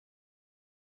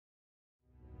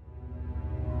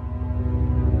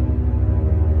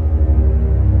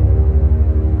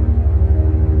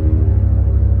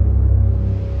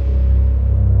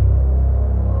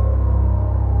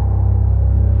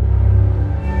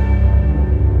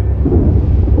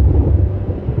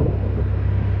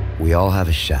We all have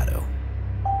a shadow,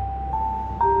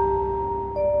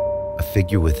 a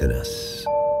figure within us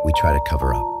we try to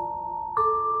cover up.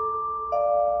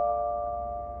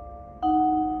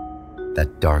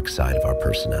 That dark side of our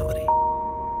personality.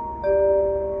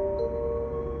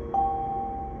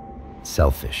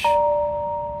 Selfish,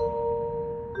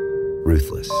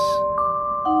 ruthless,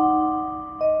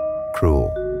 cruel,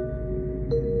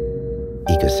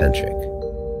 egocentric.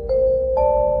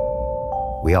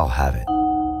 We all have it.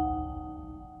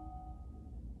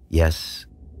 Yes,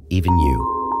 even you.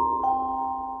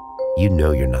 You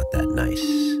know you're not that nice.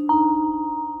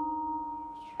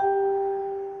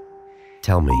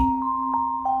 Tell me,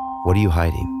 what are you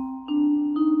hiding?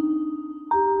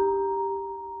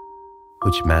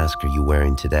 Which mask are you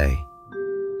wearing today?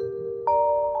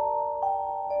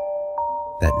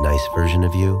 That nice version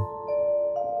of you?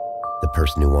 The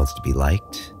person who wants to be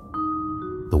liked?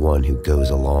 The one who goes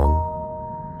along?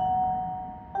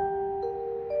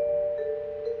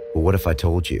 Well, what if I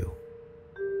told you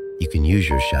you can use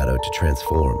your shadow to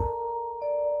transform?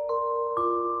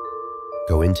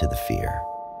 Go into the fear.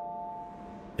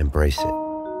 Embrace it.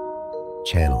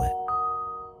 Channel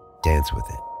it. Dance with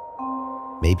it.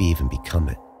 Maybe even become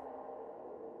it.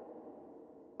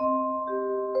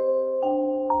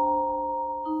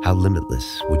 How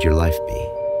limitless would your life be?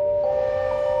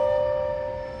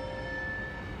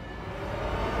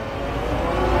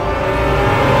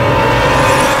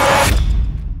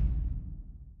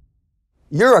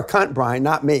 You're a cunt, Brian,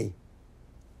 not me.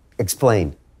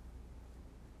 Explain.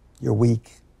 You're weak.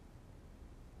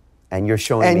 And you're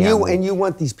showing me I'm weak. And you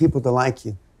want these people to like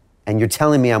you. And you're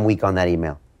telling me I'm weak on that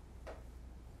email.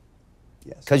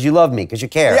 Yes. Because you love me, because you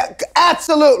care. Yeah,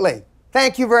 absolutely.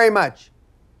 Thank you very much.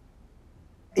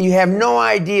 You have no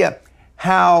idea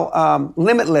how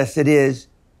limitless it is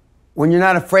when you're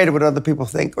not afraid of what other people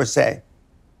think or say.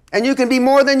 And you can be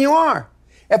more than you are.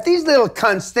 If these little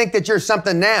cunts think that you're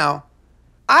something now,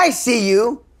 I see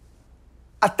you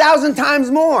 1,000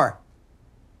 times more.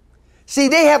 See,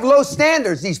 they have low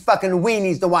standards, these fucking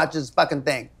weenies to watch this fucking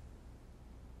thing.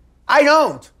 I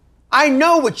don't. I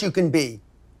know what you can be.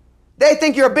 They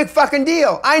think you're a big fucking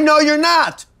deal. I know you're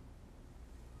not.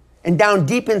 And down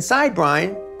deep inside,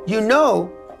 Brian, you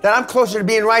know that I'm closer to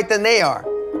being right than they are.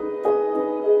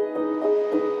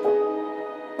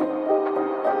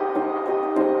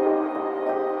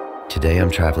 Today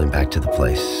I'm traveling back to the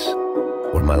place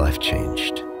where my life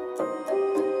changed.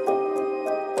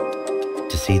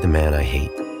 To see the man I hate.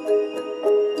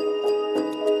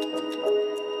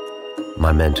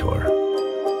 My mentor,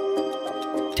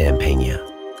 Dan Pena.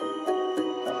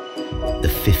 The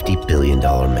 $50 billion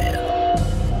man.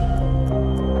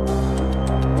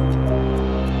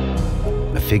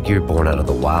 A figure born out of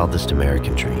the wildest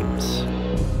American dreams.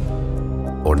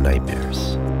 Or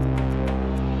nightmares.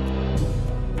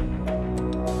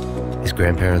 His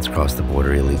grandparents crossed the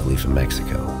border illegally from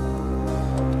Mexico.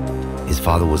 His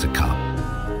father was a cop,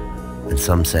 and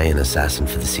some say an assassin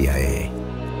for the CIA.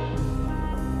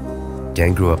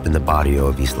 Dan grew up in the barrio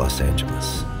of East Los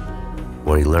Angeles,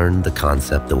 where he learned the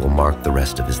concept that will mark the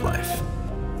rest of his life.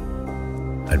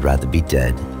 I'd rather be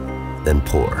dead than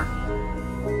poor.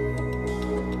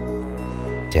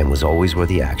 Dan was always where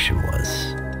the action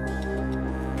was.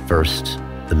 First,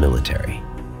 the military.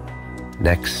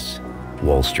 Next,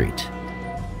 Wall Street.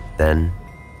 Then,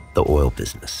 the oil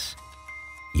business.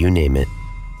 You name it,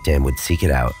 Dan would seek it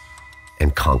out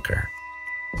and conquer.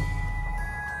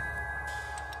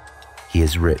 He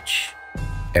is rich,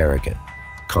 arrogant,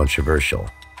 controversial,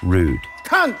 rude,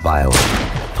 violent,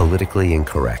 politically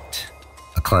incorrect,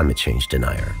 a climate change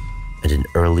denier, and an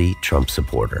early Trump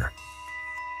supporter.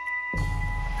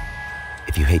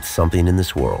 If you hate something in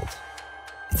this world,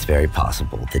 it's very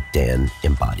possible that Dan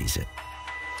embodies it.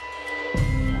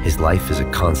 His life is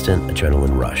a constant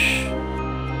adrenaline rush.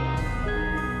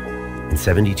 In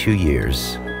 72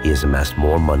 years, he has amassed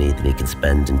more money than he can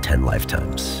spend in 10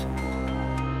 lifetimes.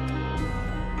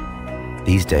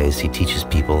 These days, he teaches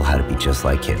people how to be just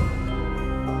like him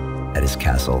at his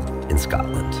castle in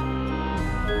Scotland.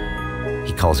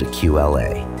 He calls it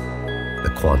QLA,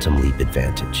 the Quantum Leap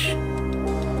Advantage,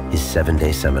 his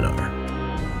 7-day seminar,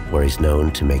 where he's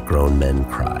known to make grown men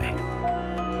cry.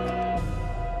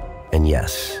 And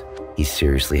yes, he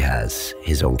seriously has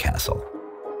his own castle.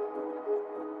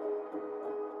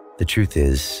 The truth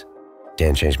is,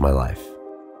 Dan changed my life.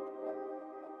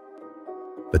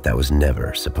 But that was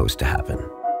never supposed to happen.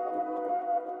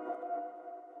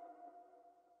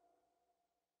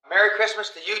 Merry Christmas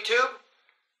to YouTube.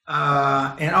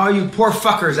 And all you poor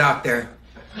fuckers out there,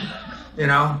 you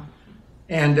know.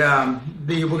 And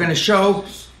we're going to show,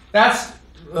 that's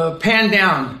pan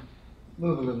down.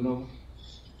 Move a little, move.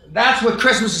 That's what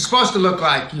Christmas is supposed to look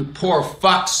like, you poor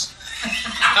fucks.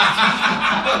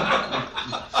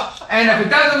 And if it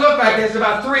doesn't look like there's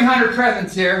about 300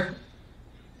 presents here.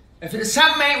 If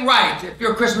something ain't right, if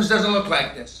your Christmas doesn't look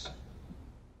like this.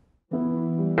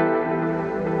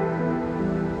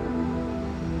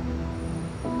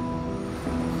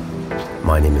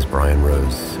 My name is Brian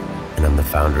Rose, and I'm the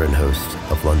founder and host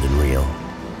of London Real.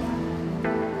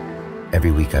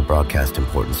 Every week I broadcast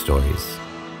important stories,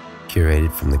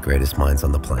 curated from the greatest minds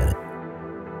on the planet.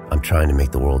 I'm trying to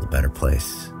make the world a better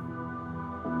place.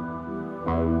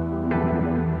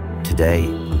 Today,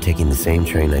 I'm taking the same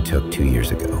train I took 2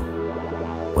 years ago,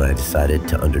 when I decided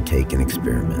to undertake an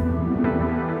experiment.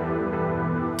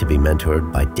 To be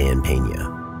mentored by Pena.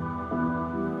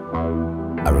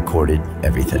 I recorded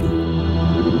everything.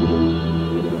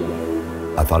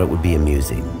 I thought it would be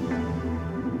amusing.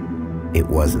 It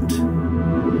wasn't.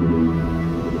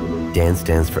 Dan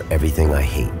stands for everything I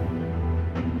hate.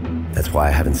 That's why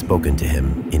I haven't spoken to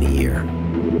him in a year.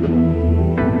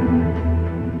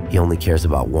 He only cares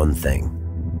about one thing: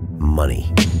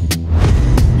 money.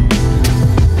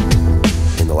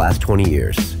 In the last 20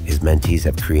 years, his mentees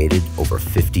have created over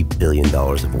 $50 billion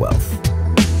of wealth.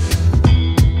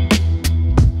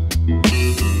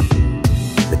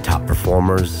 The top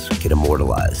performers get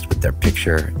immortalized with their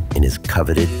picture in his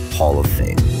coveted Hall of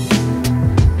Fame.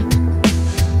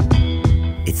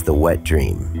 It's the wet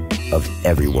dream of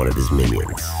every one of his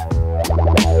minions.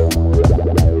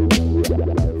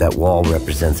 That wall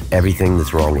represents everything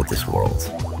that's wrong with this world.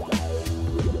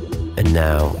 And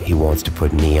now he wants to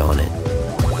put me on it.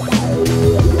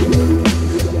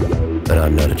 But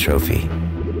I'm not a trophy.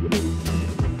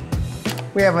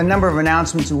 We have a number of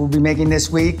announcements that we'll be making this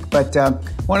week, but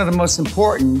one of the most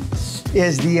important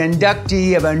is the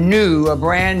inductee of a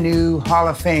brand new Hall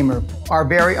of Famer, our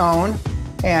very own,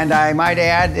 and I might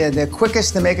add, the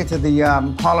quickest to make it to the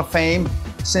Hall of Fame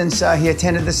since he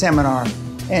attended the seminar.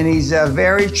 And he's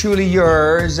very truly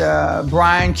yours,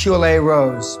 Brian Q.L.A.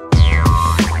 Rose.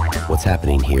 What's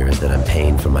happening here is that I'm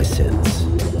paying for my sins.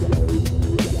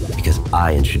 Because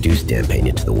I introduced Dan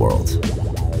Pena to the world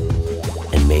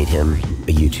and made him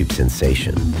a YouTube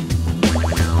sensation.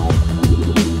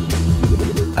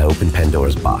 I opened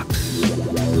Pandora's box,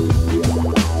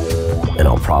 and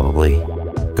I'll probably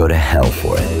go to hell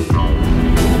for it.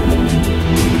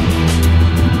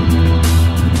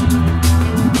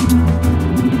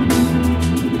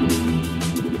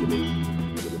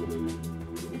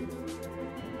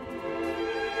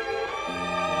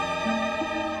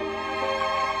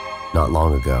 Not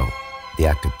long ago, the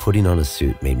act of putting on a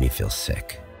suit made me feel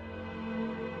sick.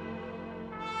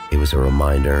 It was a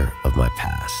reminder of my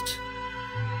past,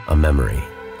 a memory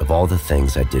of all the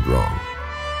things I did wrong.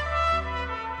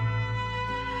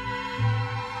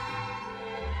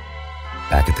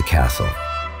 Back at the castle,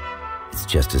 it's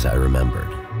just as I remembered.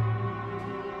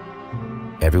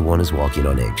 Everyone is walking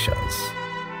on eggshells,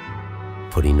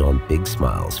 putting on big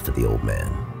smiles for the old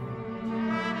man.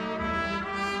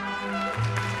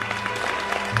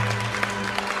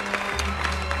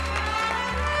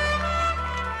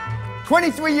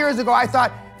 23 years ago, I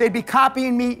thought they'd be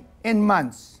copying me in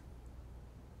months.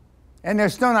 And they're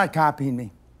still not copying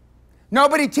me.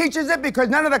 Nobody teaches it because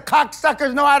none of the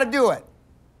cocksuckers know how to do it.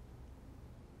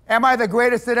 Am I the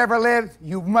greatest that ever lived?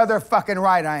 You motherfucking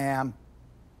right I am.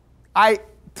 I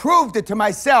proved it to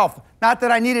myself, not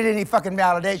that I needed any fucking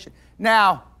validation.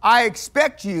 Now, I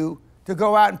expect you to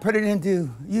go out and put it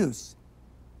into use.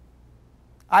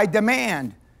 I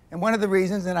demand, and one of the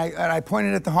reasons, and I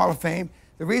pointed at the Hall of Fame,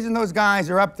 the reason those guys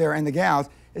are up there and the gals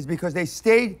is because they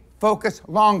stayed focused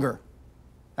longer.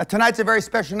 Now, tonight's a very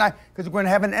special night because we're going to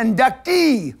have an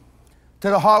inductee to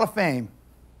the Hall of Fame.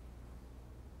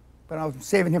 But I'm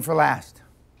saving him for last.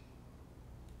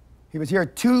 He was here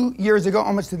 2 years ago,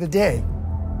 almost to the day.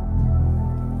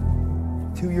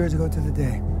 2 years ago to the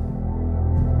day.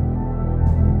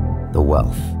 The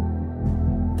wealth,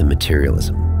 the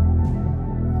materialism,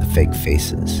 the fake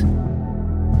faces.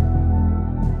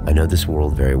 I know this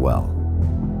world very well.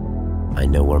 I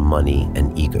know where money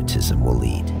and egotism will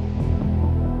lead.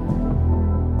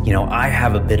 You know, I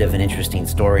have a bit of an interesting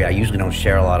story. I usually don't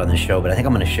share a lot on the show, but I think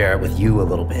I'm going to share it with you a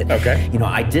little bit. Okay. You know,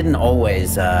 I didn't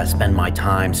always spend my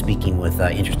time speaking with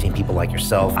interesting people like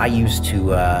yourself. I used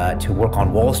to work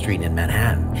on Wall Street in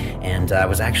Manhattan, and I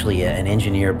was actually an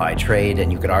engineer by trade,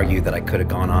 and you could argue that I could have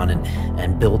gone on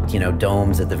and built, you know,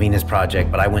 domes at the Venus Project,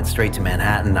 but I went straight to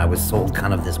Manhattan. I was sold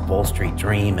kind of this Wall Street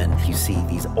dream, and you see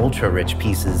these ultra-rich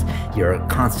pieces you're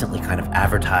constantly kind of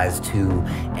advertised to,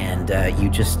 and you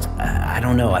just, I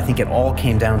don't know, know. I think it all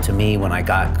came down to me when I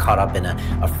got caught up in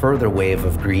a further wave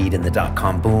of greed in the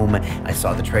dot-com boom. I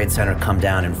saw the Trade Center come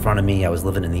down in front of me. I was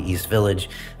living in the East Village.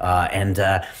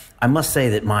 I must say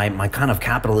that my kind of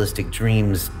capitalistic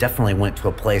dreams definitely went to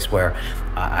a place where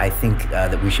I think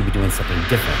that we should be doing something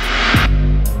different.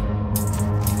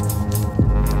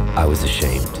 I was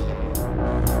ashamed.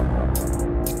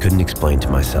 Couldn't explain to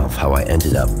myself how I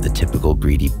ended up the typical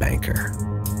greedy banker.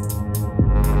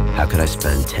 How could I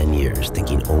spend 10 years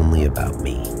thinking only about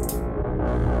me?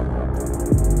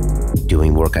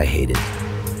 Doing work I hated,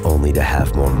 only to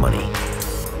have more money.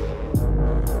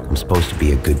 I'm supposed to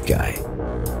be a good guy.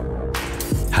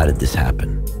 How did this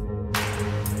happen?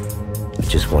 I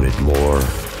just wanted more.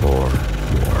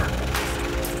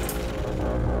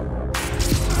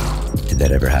 Did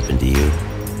that ever happen to you?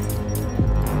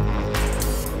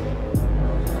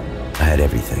 I had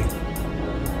everything.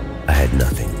 I had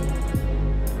nothing.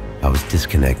 I was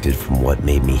disconnected from what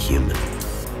made me human.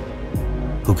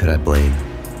 Who could I blame?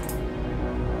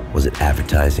 Was it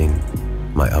advertising,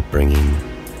 my upbringing,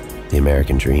 the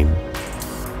American dream?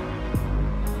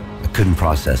 I couldn't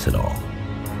process it all,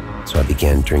 so I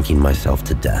began drinking myself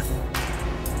to death.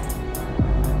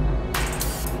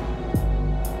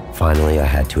 Finally, I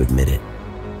had to admit it.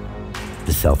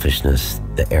 The selfishness,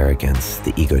 the arrogance,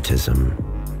 the egotism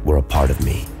were a part of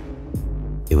me.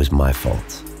 It was my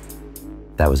fault.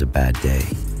 That was a bad day,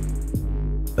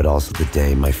 but also the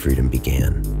day my freedom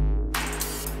began.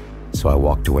 So I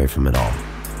walked away from it all.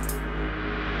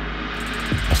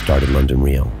 I started London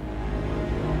Real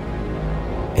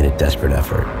in a desperate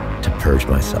effort to purge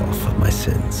myself of my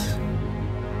sins.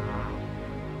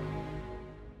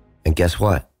 And guess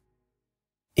what?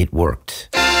 It worked.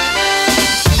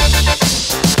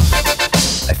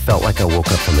 I felt like I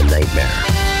woke up from a nightmare.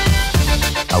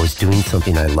 I was doing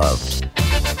something I loved,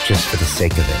 just for the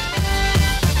sake of it.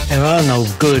 There are no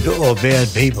good or bad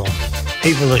people.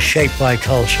 People are shaped by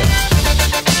culture.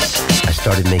 I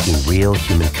started making real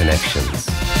human connections.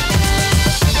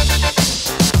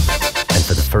 And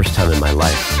for the first time in my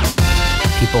life,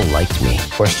 people liked me.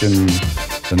 Question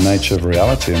the nature of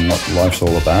reality and what life's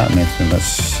all about, and everything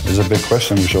is a big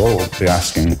question we should all be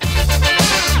asking.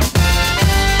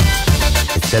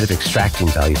 Instead of extracting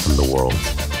value from the world,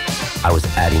 I was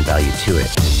adding value to it.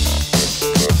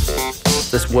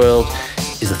 This world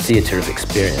is a theater of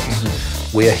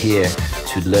experience. We are here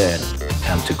to learn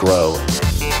and to grow.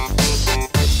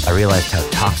 I realized how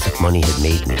toxic money had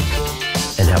made me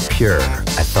and how pure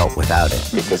I felt without it.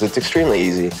 Because it's extremely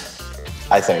easy,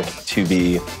 I think, to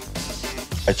be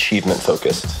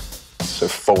achievement-focused, so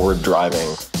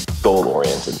forward-driving,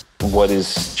 goal-oriented. What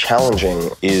is challenging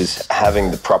is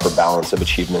having the proper balance of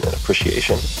achievement and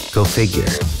appreciation. Go figure.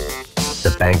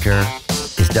 The banker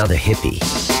is now the hippie.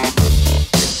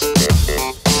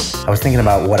 I was thinking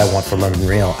about what I want for London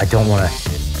Real. I don't want to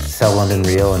sell London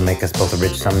Real and make us both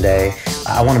rich someday.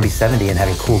 I want to be 70 and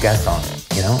having cool guests on,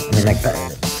 you know? I mean, like,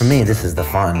 for me, this is the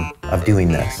fun of doing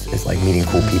this. It's like meeting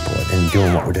cool people and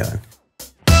doing what we're doing.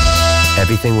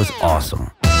 Everything was awesome.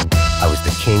 I was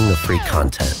the king of free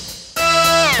content.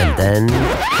 And then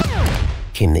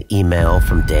came the email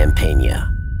from Dan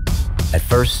Pena. At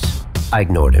first, I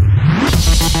ignored him.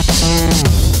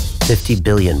 50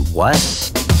 billion what?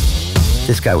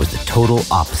 This guy was the total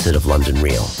opposite of London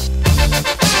Real.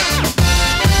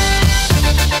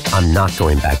 I'm not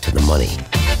going back to the money.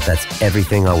 That's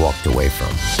everything I walked away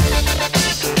from.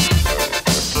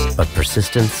 But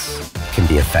persistence can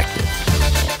be effective,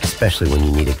 especially when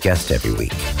you need a guest every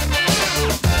week.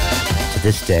 To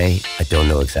this day, I don't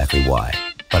know exactly why,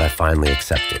 but I finally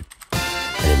accepted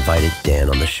and invited Dan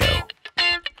on the show.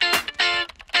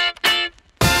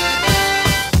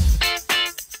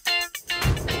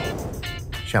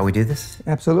 Shall we do this?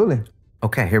 Absolutely.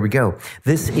 Okay, here we go.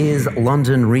 This is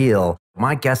London Real.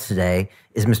 My guest today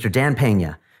is Mr. Dan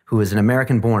Pena, who is an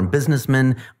American-born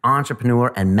businessman,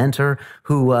 entrepreneur, and mentor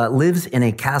who lives in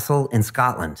a castle in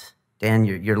Scotland. Dan,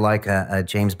 you're like a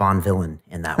James Bond villain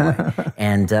in that way.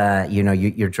 And, you know,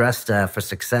 you're dressed for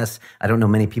success. I don't know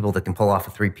many people that can pull off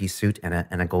a three-piece suit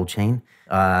and a gold chain.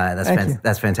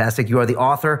 That's fantastic. You are the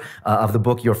author of the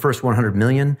book, Your First 100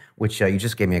 Million, which you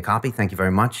just gave me a copy. Thank you very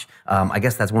much. I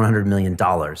guess that's $100 million.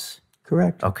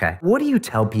 Correct. Okay. What do you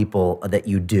tell people that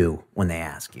you do when they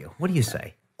ask you? What do you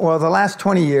say? Well, the last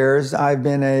 20 years, I've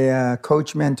been a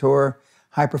coach, mentor,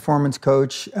 high-performance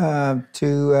coach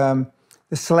to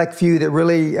the select few that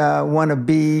really want to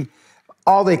be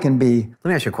all they can be. Let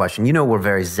me ask you a question. You know we're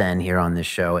very zen here on this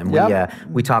show, and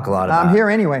we talk a lot about... I'm here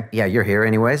anyway. Yeah, you're here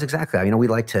anyways, exactly. You know, we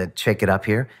like to shake it up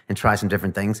here and try some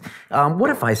different things. What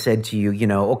if I said to you, you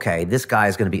know, okay, this guy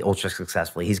is going to be ultra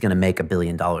successful. He's going to make $1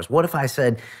 billion. What if I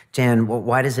said, Dan,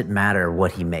 why does it matter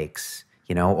what he makes?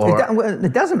 You know, or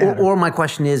it doesn't matter. Or my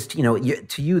question is, you know,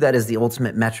 to you, that is the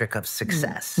ultimate metric of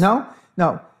success. No.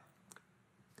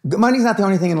 Money's not the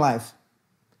only thing in life,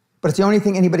 but it's the only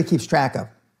thing anybody keeps track of.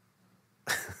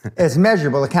 It's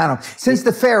measurable, accountable. Since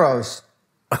the pharaohs.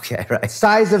 Okay, right.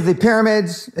 Size of the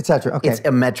pyramids, etc. Okay. It's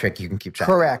a metric you can keep track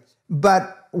of. Correct.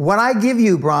 But what I give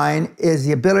you, Brian, is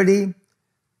the ability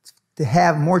to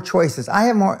have more choices. I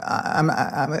have more,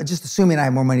 I'm just assuming I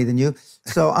have more money than you.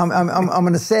 So I'm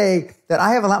going to say that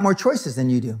I have a lot more choices than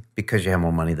you do. Because you have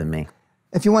more money than me.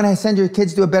 If you want to send your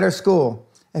kids to a better school,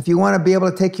 if you want to be able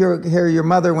to take care of your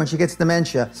mother when she gets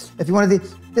dementia, if you want to,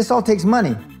 this all takes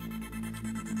money,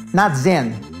 not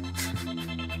Zen.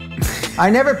 I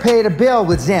never paid a bill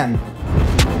with Zen.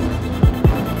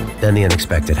 Then the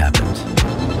unexpected happened.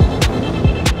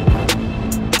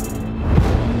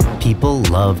 People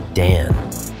love Dan.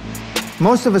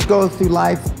 Most of us go through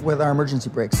life with our emergency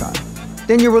brakes on.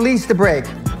 Then you release the brake.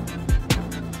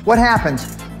 What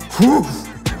happens? Whew.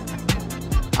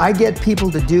 I get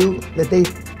people to do that they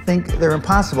think they're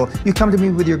impossible. You come to me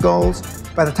with your goals.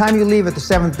 By the time you leave at the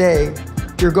 7th day,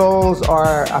 your goals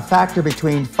are a factor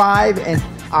between 5 and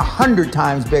 100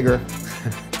 times bigger.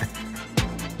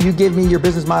 You give me your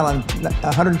business model in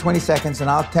 120 seconds, and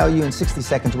I'll tell you in 60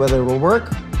 seconds whether it will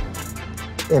work,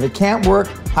 if it can't work,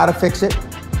 how to fix it,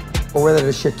 or whether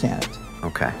the shit can't.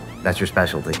 Okay, that's your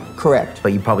specialty. Correct.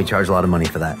 But you probably charge a lot of money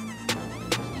for that.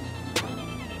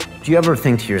 Do you ever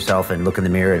think to yourself and look in the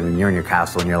mirror and you're in your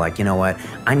castle and you're like, you know what,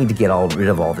 I need to get rid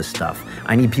of all this stuff.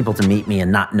 I need people to meet me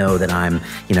and not know that I'm,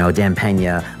 you know, Dan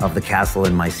Pena of the castle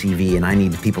in my CV, and I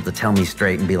need people to tell me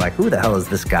straight and be like, who the hell is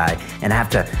this guy? And I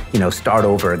have to, you know, start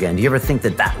over again. Do you ever think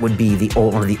that that would be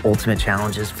one of the ultimate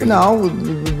challenges for you? No,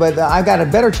 but I've got a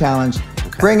better challenge.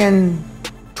 Okay. Bringing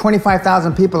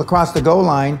 25,000 people across the goal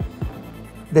line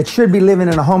that should be living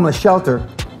in a homeless shelter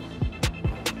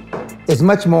is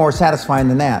much more satisfying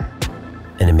than that.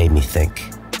 And it made me think.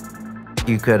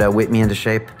 You could whip me into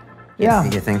shape? Yeah.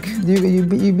 You think? You'd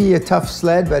be a tough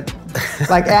sled, but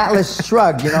like Atlas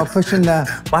Shrugged, you know, pushing the...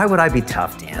 Why would I be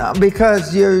tough, Dan?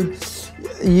 Because you...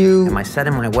 Am I set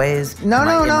in my ways? No.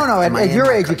 At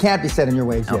your age, you can't be set in your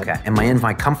ways yet. Okay. Am I in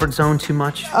my comfort zone too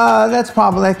much? That's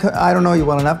probably... I don't know you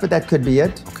well enough, but that could be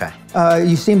it. Okay.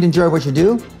 You seem to enjoy what you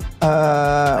do,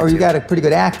 or you got a pretty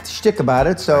good shtick about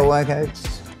it, so... Right. Okay.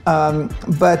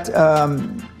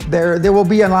 There will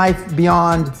be a life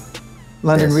beyond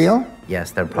London Real. Yes,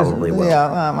 there probably will.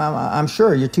 Yeah, I'm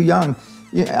sure. You're too young.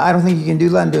 I don't think you can do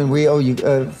London Real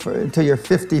until you're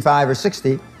 55 or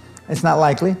 60. It's not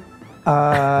likely.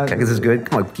 Okay, this is good.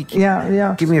 Come on.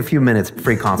 Yeah. Give me a few minutes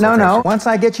free consultation. No. Once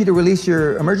I get you to release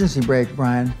your emergency brake,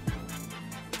 Brian.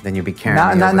 Then you'll be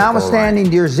carrying me over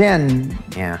notwithstanding your Zen.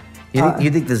 Yeah. You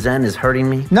think the Zen is hurting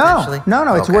me? No. Actually? No.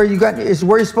 Okay. It's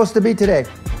where you're supposed to be today.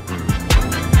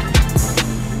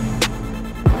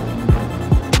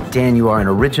 Dan, you are an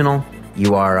original.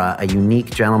 You are a unique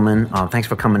gentleman. Thanks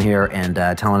for coming here and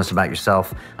telling us about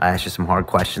yourself. I asked you some hard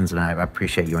questions, and I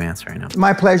appreciate you answering them.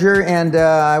 My pleasure, and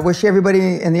I wish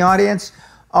everybody in the audience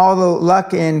all the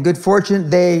luck and good fortune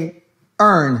they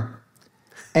earn,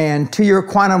 and to your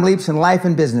quantum leaps in life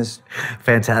and business.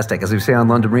 Fantastic. As we say on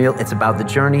London Real, it's about the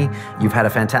journey. You've had a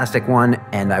fantastic one,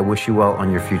 and I wish you well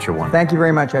on your future one. Thank you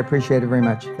very much. I appreciate it very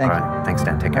much. Thank you. All right. Thanks,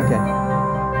 Dan. Take care. Okay.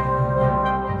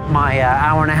 My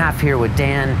hour and a half here with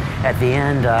Dan at the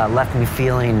end left me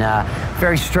feeling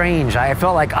very strange. I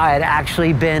felt like I had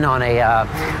actually been on a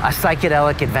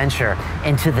psychedelic adventure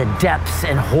into the depths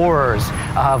and horrors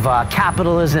of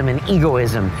capitalism and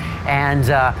egoism. And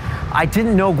I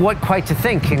didn't know what quite to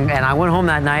think. And I went home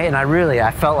that night and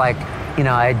I felt like, you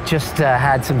know, I just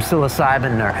had some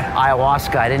psilocybin or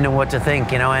ayahuasca. I didn't know what to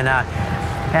think, you know, and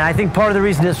I think part of the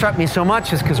reason it struck me so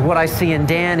much is because what I see in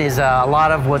Dan is a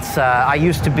lot of what's I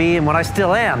used to be and what I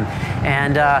still am.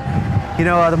 And, you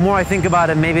know, the more I think about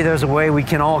it, maybe there's a way we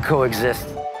can all coexist.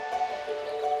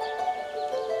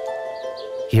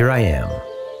 Here I am,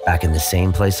 back in the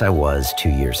same place I was 2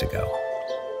 years ago.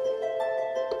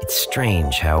 It's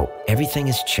strange how everything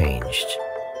has changed,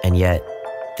 and yet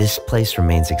this place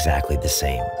remains exactly the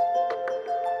same.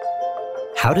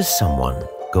 How does someone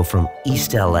go from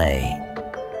East LA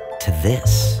to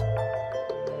this?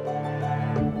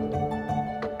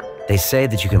 They say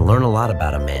that you can learn a lot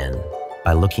about a man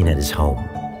by looking at his home,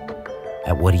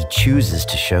 at what he chooses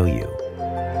to show you,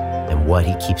 and what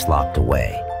he keeps locked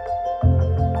away.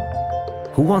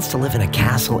 Who wants to live in a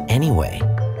castle anyway?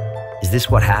 Is this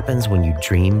what happens when you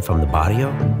dream from the barrio?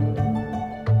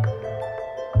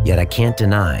 Yet I can't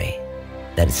deny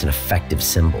that it's an effective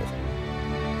symbol.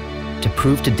 To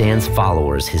prove to Dan's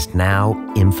followers his now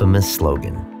infamous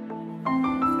slogan,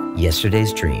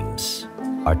 yesterday's dreams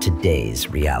are today's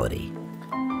reality.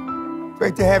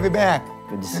 Great to have you back.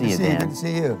 Good to see you, Dan. Good to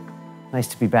see you. Nice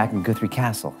to be back in Guthrie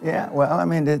Castle. Yeah, well, I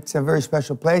mean, it's a very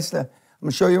special place. I'm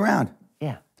gonna show you around.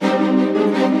 Yeah.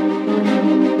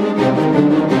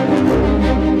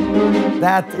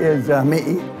 That is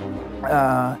me,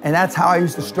 and that's how I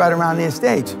used to strut around the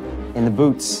estate. In the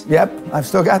boots. Yep, I've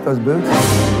still got those boots.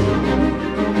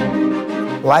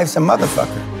 Life's a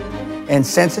motherfucker, and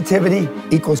sensitivity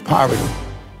equals poverty.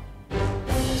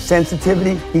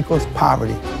 Sensitivity equals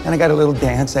poverty. And I got a little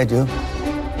dance I do.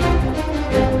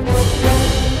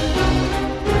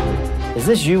 Is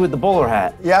this you with the bowler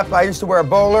hat? Yep, I used to wear a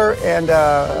bowler and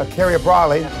carry a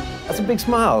brolly. That's a big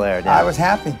smile there, Dan. I was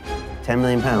happy. 10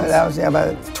 million pounds. That was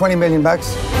about 20 million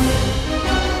bucks.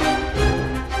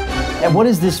 And what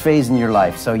is this phase in your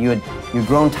life? So you'd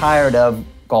grown tired of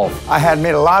golf. I had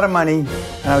made a lot of money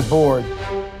and I was bored.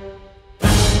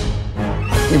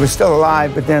 He was still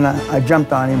alive, but then I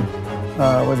jumped on him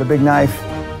with a big knife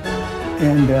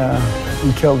and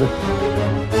he killed it.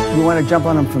 You want to jump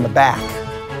on him from the back,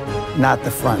 not the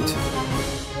front.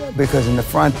 Because in the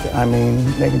front, I mean,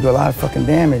 they can do a lot of fucking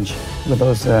damage with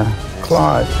those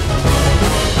claws.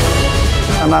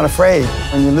 I'm not afraid.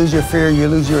 When you lose your fear, you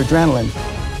lose your adrenaline.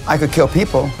 I could kill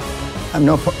people. I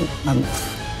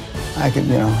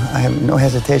have no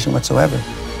hesitation whatsoever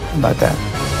about that.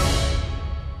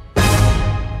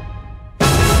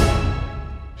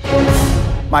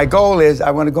 My goal is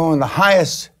I want to go on the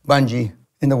highest bungee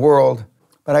in the world,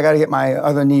 but I got to get my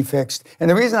other knee fixed. And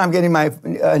the reason I'm getting my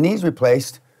knees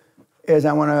replaced is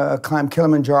I want to climb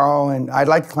Kilimanjaro, and I'd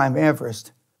like to climb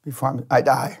Everest before I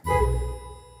die.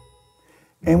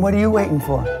 And what are you waiting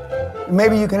for?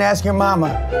 Maybe you can ask your mama.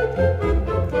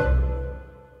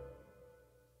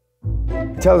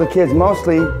 I tell the kids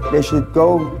mostly they should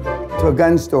go to a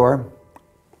gun store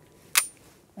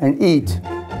and eat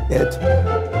it.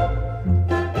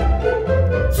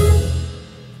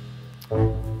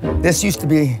 This used to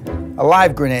be a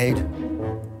live grenade,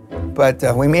 but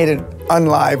we made it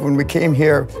unlive when we came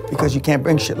here because you can't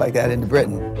bring shit like that into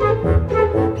Britain.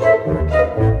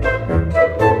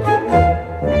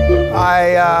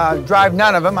 I drive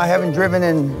none of them. I haven't driven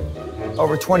in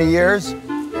over 20 years,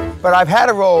 but I've had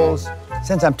a Rolls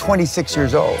since I'm 26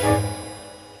 years old.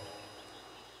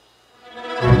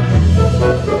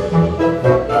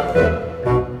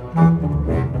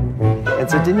 And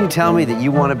so didn't you tell me that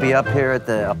you want to be up here at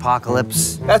the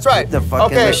apocalypse? That's right. The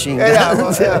fucking machine gun. Yeah,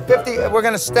 well, 50, we're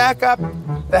going to stack up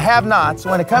the have-nots.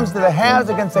 When it comes to the haves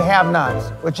against the have-nots,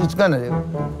 which it's going to do,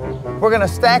 we're going to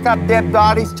stack up dead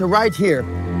bodies to right here.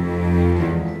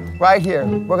 Right here.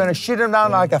 We're going to shoot them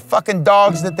down like the fucking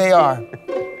dogs that they are.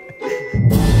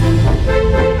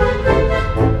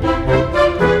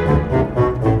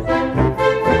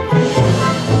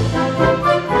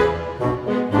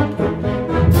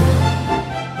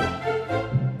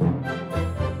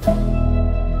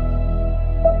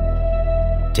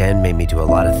 Dan made me do a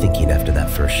lot of thinking after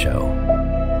that first show.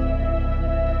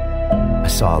 I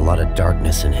saw a lot of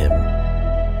darkness in him,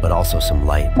 but also some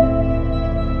light.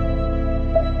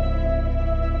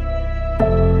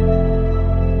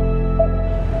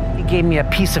 He gave me a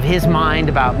piece of his mind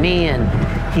about me, and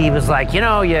he was like, you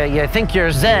know, you think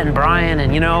you're Zen, Brian,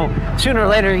 and you know, sooner or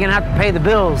later you're gonna have to pay the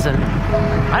bills, and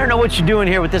I don't know what you're doing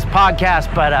here with this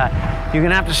podcast, but you're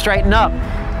gonna have to straighten up,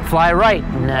 fly right,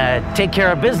 and take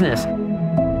care of business.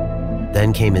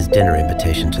 Then came his dinner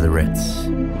invitation to the Ritz.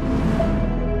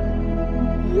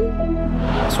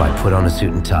 So I put on a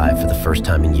suit and tie for the first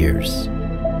time in years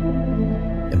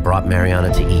and brought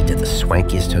Mariana to eat at the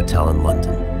swankiest hotel in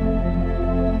London.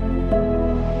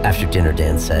 After dinner,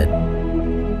 Dan said,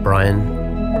 "Brian,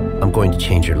 I'm going to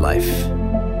change your life,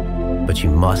 but you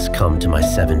must come to my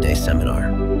 7-day seminar."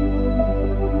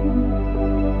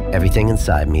 Everything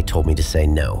inside me told me to say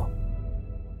no.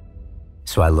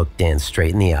 So I looked Dan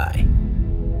straight in the eye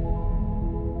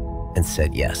and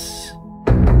said yes.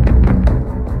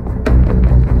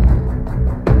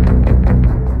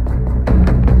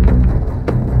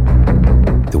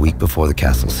 The week before the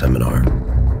castle seminar,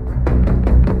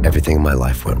 everything in my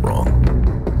life went wrong.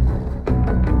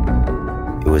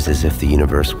 It was as if the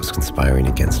universe was conspiring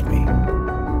against me.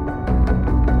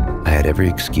 I had every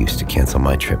excuse to cancel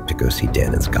my trip to go see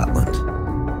Dan in Scotland.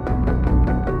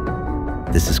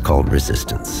 This is called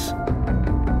resistance,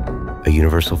 a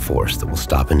universal force that will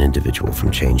stop an individual from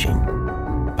changing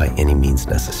by any means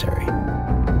necessary.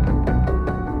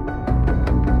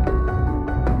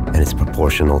 And it's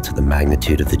proportional to the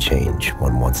magnitude of the change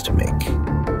one wants to make.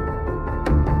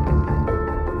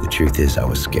 The truth is, I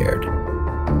was scared.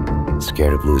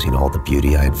 Scared of losing all the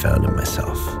beauty I had found in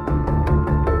myself.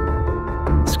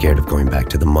 Scared of going back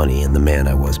to the money and the man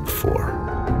I was before.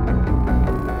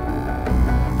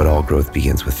 But all growth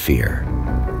begins with fear.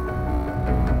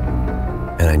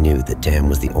 And I knew that Dan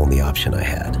was the only option I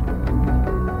had.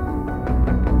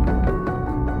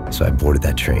 So I boarded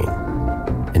that train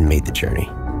and made the journey,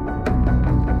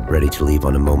 ready to leave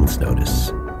on a moment's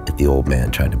notice if the old man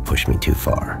tried to push me too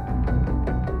far.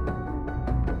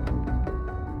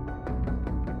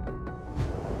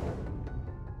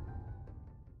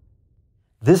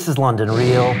 This is London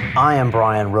Real. I am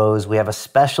Brian Rose. We have a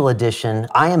special edition.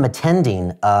 I am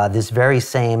attending this very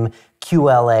same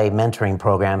QLA mentoring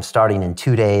program starting in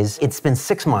 2 days. It's been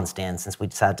 6 months, Dan, since we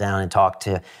sat down and talked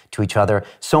to each other.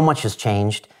 So much has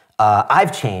changed.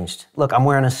 I've changed. Look, I'm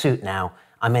wearing a suit now.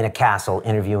 I'm in a castle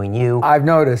interviewing you. I've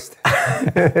noticed.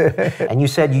 And you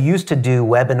said you used to do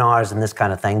webinars and this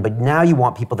kind of thing, but now you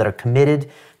want people that are committed.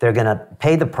 They're gonna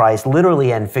pay the price,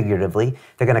 literally and figuratively.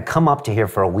 They're gonna come up to here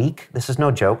for a week. This is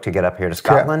no joke, to get up here to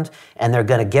Scotland. And they're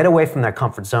gonna get away from their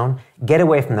comfort zone, get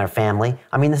away from their family.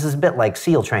 I mean, this is a bit like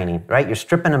SEAL training, right? You're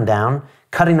stripping them down,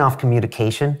 cutting off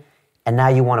communication, and now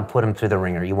you wanna put them through the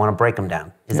ringer. You wanna break them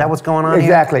down. Is that what's going on here?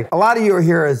 Exactly. A lot of you are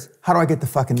here as, how do I get the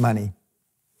fucking money?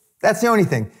 That's the only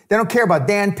thing. They don't care about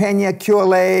Dan, Pena,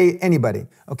 QLA, anybody.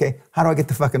 Okay, how do I get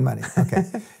the fucking money? Okay,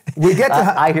 we get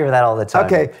to. I hear that all the time.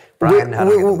 Okay, Brian,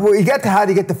 we get to how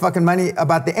do you get the fucking money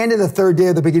about the end of the third day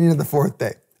or the beginning of the fourth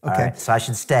day. Okay, all right, so I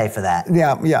should stay for that.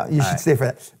 Yeah, you should stay for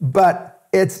that. But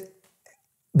it's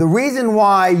the reason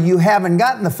why you haven't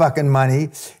gotten the fucking money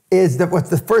is that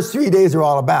what the first 3 days are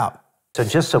all about. So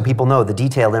just so people know the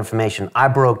detailed information, I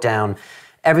broke down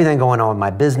everything going on with my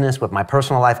business, with my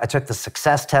personal life. I took the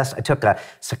success test. I took a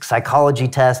psychology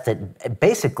test that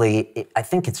basically, I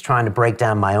think it's trying to break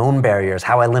down my own barriers,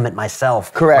 how I limit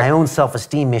myself, correct, my own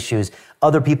self-esteem issues,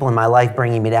 other people in my life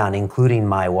bringing me down, including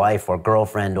my wife or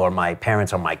girlfriend or my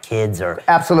parents or my kids.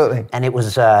 Absolutely. And it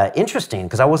was interesting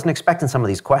because I wasn't expecting some of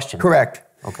these questions. Correct.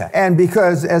 Okay. And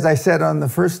because, as I said on the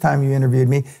first time you interviewed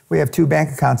me, we have two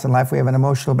bank accounts in life. We have an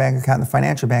emotional bank account and a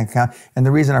financial bank account. And the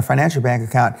reason our financial bank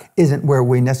account isn't where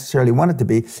we necessarily want it to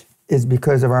be is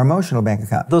because of our emotional bank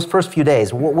account. Those first few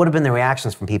days, what have been the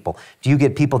reactions from people? Do you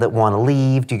get people that want to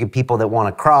leave? Do you get people that want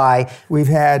to cry? We've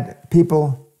had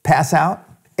people pass out.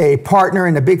 A partner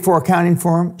in a Big Four accounting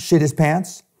firm shit his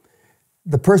pants.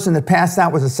 The person that passed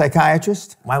out was a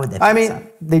psychiatrist. Why would they pass out?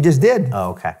 They just did.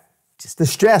 Oh, okay. Just the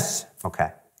stress.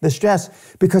 Okay. The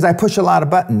stress, because I push a lot of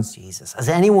buttons. Jesus. Has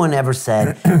anyone ever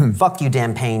said, fuck you,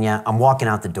 Dan Pena, I'm walking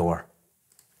out the door?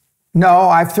 No,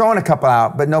 I've thrown a couple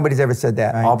out, but nobody's ever said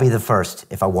that. Right? I'll be the first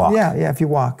if I walk. Yeah, if you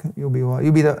walk, there'll be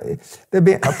there'll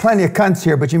be plenty of cunts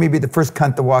here, but you may be the first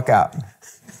cunt to walk out.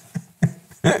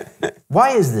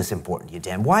 Why is this important to you,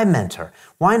 Dan? Why mentor?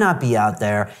 Why not be out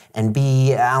there and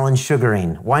be Alan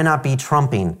Sugaring? Why not be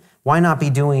Trumping? Why not be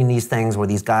doing these things where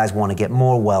these guys want to get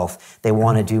more wealth? They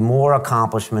want to do more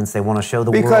accomplishments. They want to show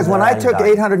the world. Because when I took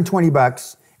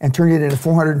 $820 and turned it into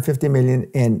 $450 million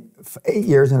in 8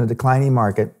 years in a declining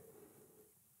market,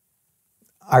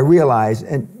 I realized,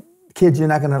 and kids, you're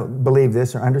not going to believe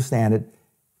this or understand it,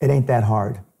 it ain't that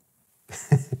hard.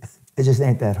 It just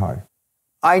ain't that hard.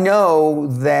 I know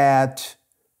that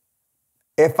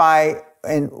if I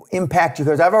impact you,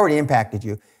 because I've already impacted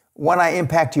you, when I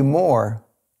impact you more,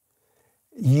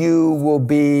 you will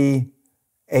be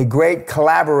a great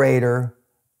collaborator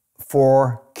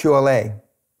for QLA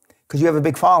because you have a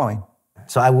big following.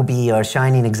 So I will be a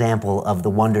shining example of the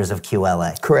wonders of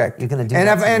QLA. Correct. You're going to do and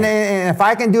that. And if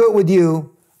I can do it with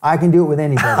you, I can do it with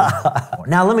anybody.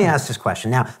 Now, let me ask this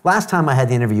question. Now, last time I had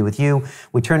the interview with you,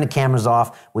 we turned the cameras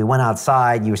off. We went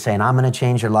outside. You were saying, I'm going to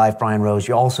change your life, Brian Rose.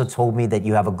 You also told me that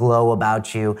you have a glow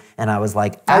about you. And I was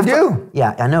like, I do.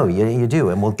 Yeah, I know. You do.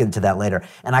 And we'll get to that later.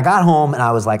 And I got home and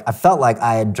I was like, I felt like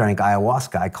I had drank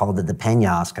ayahuasca. I called it the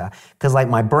Peñasca. Because like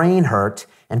my brain hurt.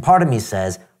 And part of me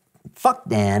says, fuck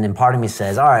Dan, and part of me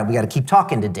says, all right, we got to keep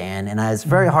talking to Dan, and it's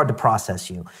very hard to process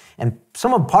you. And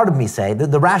part of me say,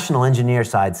 the rational engineer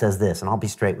side says this, and I'll be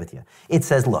straight with you. It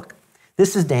says, look,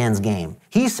 this is Dan's game.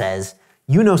 He says,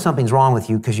 you know something's wrong with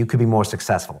you because you could be more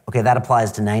successful. Okay, that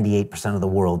applies to 98% of the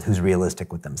world who's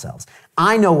realistic with themselves.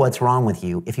 I know what's wrong with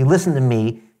you. If you listen to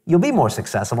me, you'll be more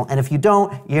successful, and if you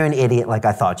don't, you're an idiot like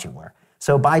I thought you were.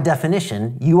 So by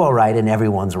definition, you are right and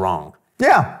everyone's wrong.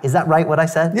 Yeah. Is that right, what I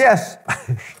said? Yes.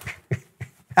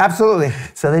 Absolutely.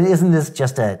 So then isn't this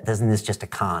just a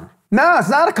con? No, it's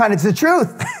not a con, it's the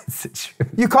truth. It's the truth.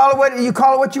 You call it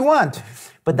what you want.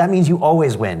 But that means you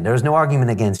always win. There's no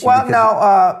argument against you. Well,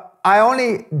 no, I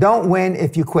only don't win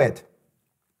if you quit.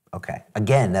 Okay,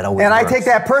 again, that always And works. I take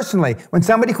that personally. When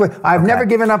somebody quit, I've never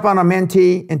given up on a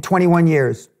mentee in 21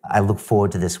 years. I look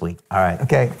forward to this week. All right.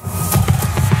 Okay.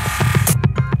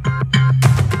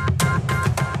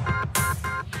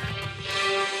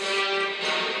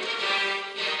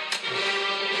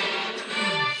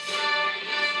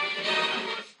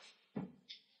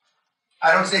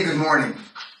 I don't say good morning.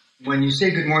 When you say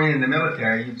good morning in the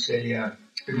military, you'd say,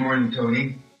 good morning,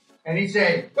 Tony. And he'd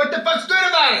say, what the fuck's good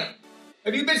about it?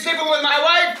 Have you been sleeping with my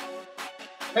wife?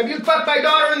 Have you fucked my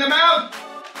daughter in the mouth?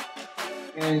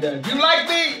 And you like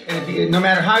me? And no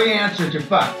matter how you answer it, you're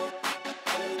fucked.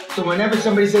 So whenever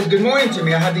somebody says good morning to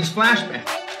me, I have these flashbacks.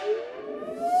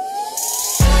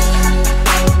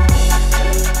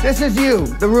 This is you,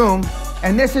 the room,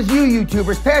 and this is you,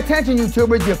 YouTubers. Pay attention,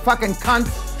 YouTubers, you fucking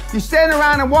cunts. You stand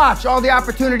around and watch all the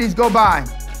opportunities go by.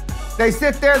 They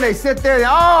sit there,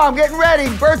 oh, I'm getting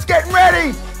ready. Bert's getting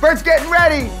ready. Bert's getting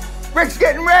ready. Rick's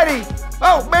getting ready.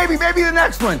 Oh, maybe the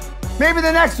next one. Maybe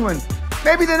the next one.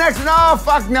 Maybe the next one. Oh,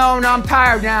 fuck, no, I'm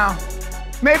tired now.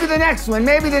 Maybe the next one,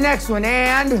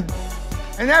 and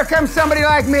there comes somebody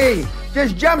like me.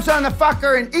 Just jumps on the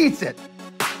fucker and eats it.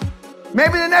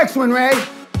 Maybe the next one, Ray.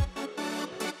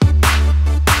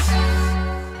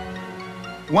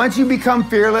 Once you become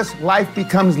fearless, life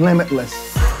becomes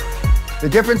limitless. The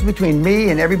difference between me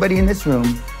and everybody in this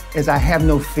room is I have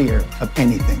no fear of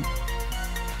anything.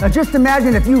 Now just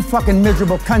imagine if you fucking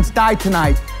miserable cunts died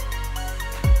tonight.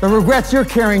 The regrets you're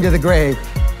carrying to the grave.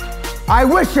 I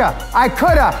wisha, I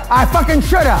coulda, I fucking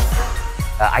shoulda.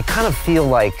 I kind of feel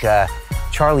like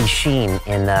Charlie Sheen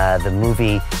in the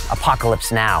movie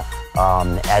Apocalypse Now,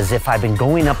 as if I've been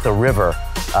going up the river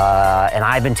and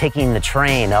I've been taking the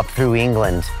train up through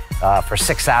England for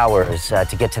 6 hours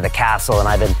to get to the castle, and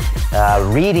I've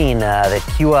been reading the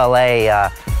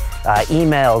QLA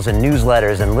emails and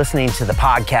newsletters and listening to the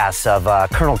podcasts of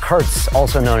Colonel Kurtz,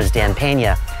 also known as Dan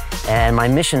Pena, and my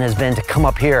mission has been to come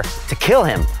up here to kill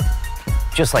him,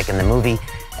 just like in the movie.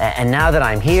 And now that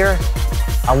I'm here,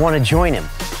 I want to join him.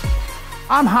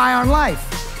 I'm high on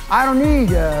life. I don't need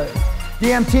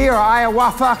DMT or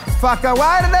ayahuasca.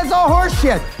 Why? That's all horse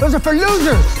shit. Those are for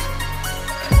losers.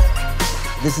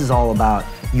 This is all about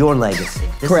your legacy.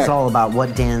 This Correct. is all about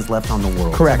what Dan's left on the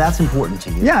world. Correct. So that's important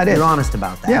to you. Yeah, it is. You're honest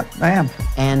about that. Yeah, I am.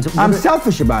 And I'm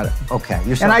selfish about it. Okay,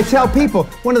 you're selfish. And I tell about that. people,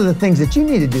 one of the things that you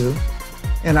need to do,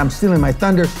 and I'm stealing my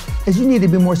thunder, is you need to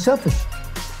be more selfish.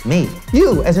 Me?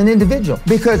 You, as an individual.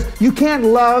 Because you can't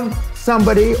love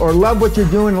somebody or love what you're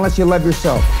doing unless you love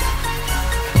yourself.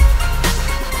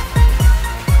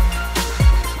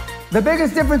 The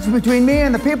biggest difference between me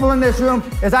and the people in this room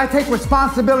is I take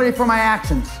responsibility for my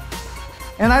actions.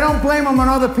 And I don't blame them on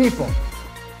other people.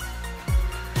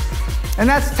 And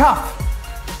that's tough.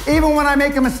 Even when I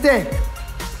make a mistake,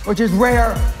 which is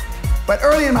rare, but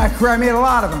early in my career I made a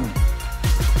lot of them.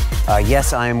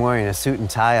 Yes, I am wearing a suit and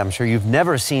tie. I'm sure you've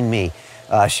never seen me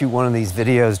shoot one of these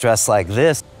videos dressed like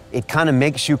this. It kind of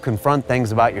makes you confront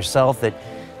things about yourself that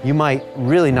you might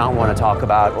really not want to talk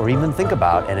about or even think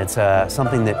about. And it's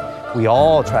something that we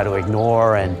all try to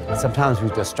ignore, and sometimes we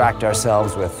distract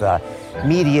ourselves with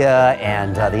media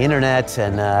and the internet,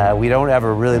 and we don't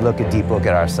ever really look a deep look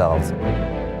at ourselves.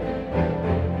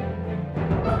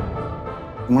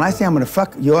 When I say I'm gonna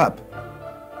fuck you up,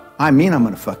 I mean I'm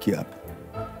gonna fuck you up.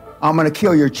 I'm gonna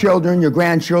kill your children, your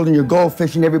grandchildren, your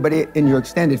goldfish, and everybody in your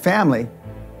extended family.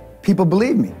 People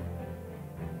believe me.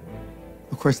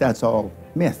 Of course, that's all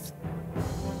myth.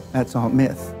 That's all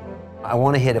myth. I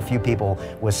want to hit a few people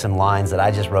with some lines that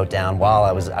I just wrote down while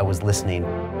I was listening.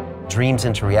 Dreams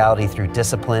into reality through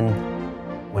discipline.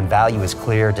 When value is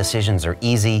clear, decisions are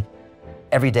easy.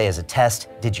 Every day is a test.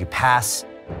 Did you pass?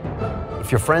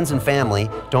 If your friends and family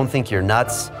don't think you're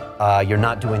nuts, you're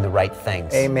not doing the right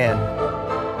things. Amen.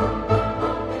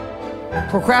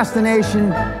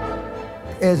 Procrastination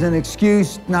is an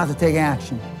excuse not to take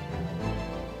action.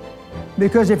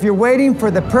 Because if you're waiting for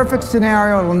the perfect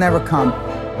scenario, it will never come.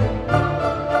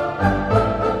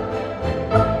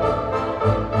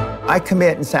 I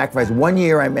commit and sacrifice. 1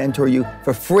 year I mentor you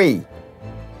for free.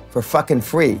 For fucking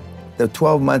free. The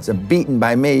 12 months of beaten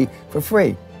by me for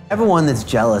free. Everyone that's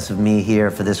jealous of me here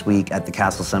for this week at the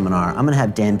Castle Seminar, I'm gonna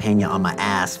have Dan Pena on my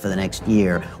ass for the next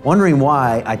year, wondering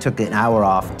why I took an hour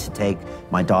off to take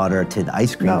my daughter to the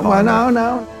ice cream parlor.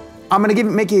 No. I'm gonna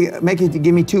make you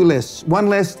give me two lists. One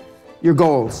list, your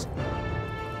goals.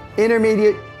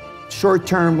 Intermediate,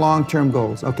 short-term, long-term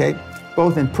goals, okay?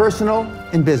 Both in personal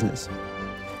and business.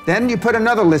 Then you put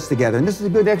another list together, and this is a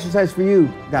good exercise for you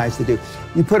guys to do.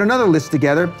 You put another list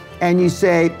together, and you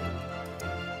say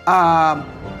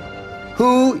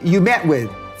who you met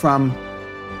with from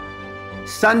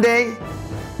Sunday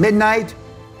midnight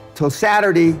till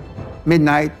Saturday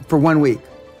midnight for 1 week.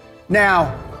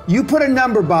 Now, you put a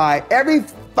number by every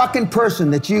fucking person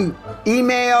that you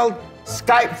emailed,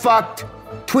 Skype fucked,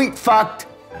 tweet fucked,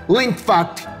 link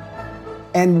fucked,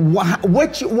 and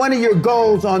which one of your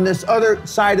goals on this other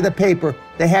side of the paper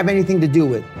they have anything to do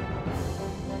with.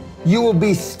 You will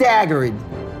be staggered,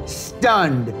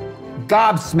 stunned,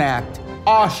 gobsmacked,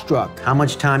 awestruck. How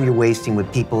much time you're wasting with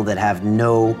people that have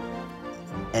no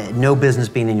business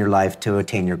being in your life to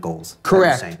attain your goals.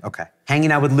 Correct. Okay.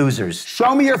 Hanging out with losers.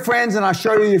 Show me your friends and I'll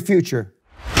show you your future.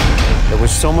 There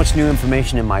was so much new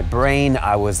information in my brain.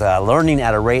 I was learning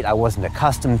at a rate I wasn't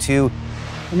accustomed to.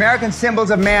 American symbols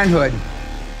of manhood.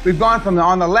 We've gone from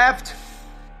on the left,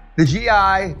 the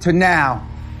GI, to now,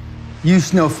 you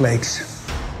snowflakes.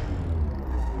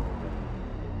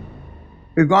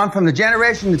 We've gone from the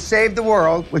generation that saved the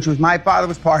world, which was my father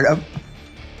was part of,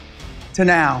 to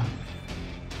now.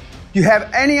 Do you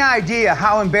have any idea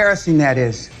how embarrassing that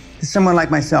is to someone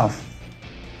like myself?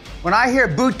 When I hear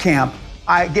boot camp,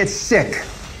 I get sick.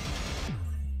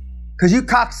 Because you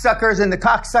cocksuckers and the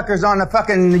cocksuckers on the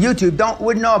fucking YouTube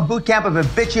wouldn't know a boot camp of a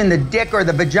bitch in the dick or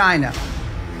the vagina.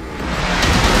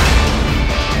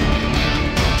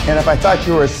 And if I thought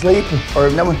you were asleep or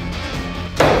no one,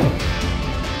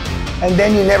 and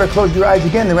then you never closed your eyes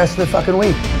again the rest of the fucking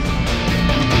week.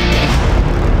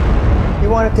 You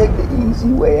want to take the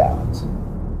easy way out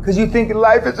because you think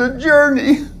life is a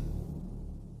journey.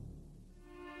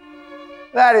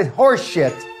 That is horse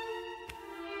shit.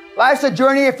 Life's a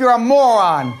journey if you're a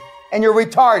moron and you're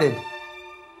retarded.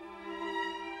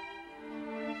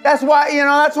 That's why,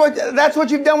 that's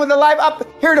what you've done with the life up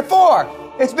heretofore.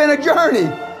 It's been a journey.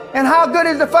 And how good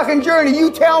is the fucking journey?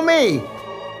 You tell me.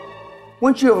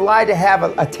 Wouldn't you have lied to have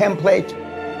a template?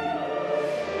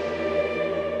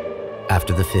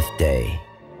 After the 5th day,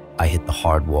 I hit the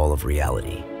hard wall of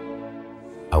reality.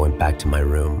 I went back to my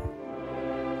room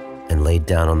and laid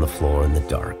down on the floor in the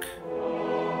dark.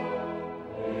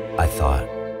 I thought,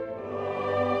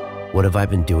 what have I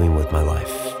been doing with my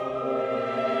life?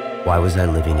 Why was I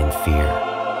living in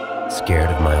fear, scared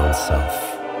of my own self?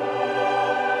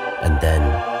 And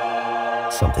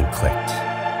then something clicked.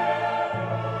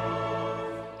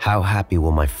 How happy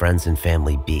will my friends and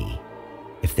family be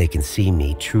if they can see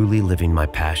me truly living my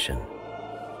passion?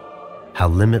 How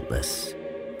limitless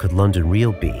could London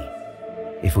Real be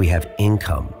if we have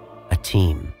income, a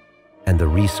team, and the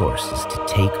resources to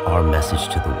take our message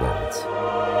to the world?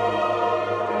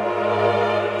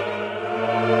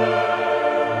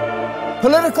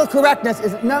 Political correctness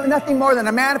is nothing more than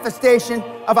a manifestation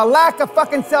of a lack of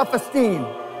fucking self-esteem.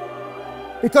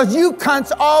 Because you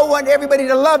cunts all want everybody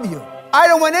to love you. I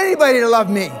don't want anybody to love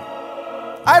me.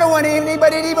 I don't want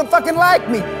anybody to even fucking like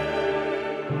me.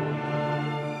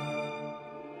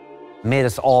 Made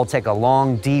us all take a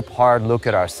long, deep, hard look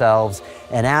at ourselves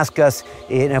and ask us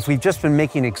if we've just been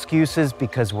making excuses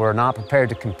because we're not prepared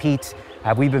to compete.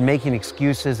 Have we been making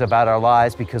excuses about our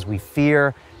lives because we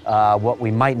fear what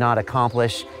we might not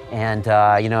accomplish? And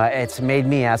it's made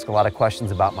me ask a lot of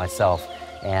questions about myself.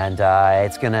 And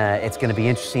it's gonna be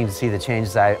interesting to see the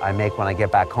changes I make when I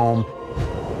get back home.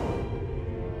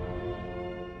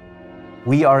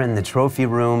 We are in the trophy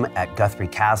room at Guthrie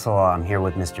Castle. I'm here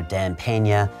with Mr. Dan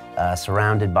Pena,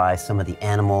 surrounded by some of the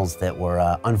animals that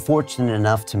were unfortunate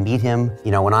enough to meet him.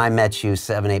 You know, when I met you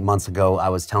 7, 8 months ago, I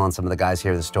was telling some of the guys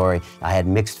here the story. I had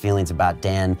mixed feelings about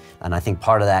Dan, and I think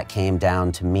part of that came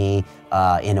down to me,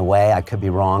 in a way, I could be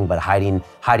wrong, but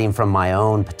hiding from my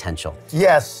own potential.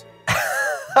 Yes.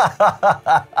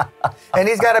 And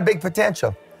he's got a big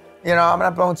potential. You know, I'm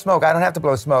not blowing smoke. I don't have to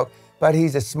blow smoke. But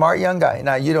he's a smart young guy.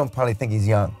 Now, you don't probably think he's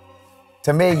young.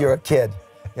 To me, you're a kid.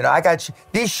 You know, I got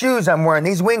these shoes I'm wearing,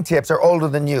 these wingtips are older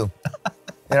than you.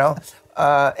 You know?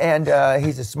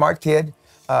 He's a smart kid.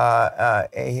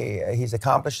 He's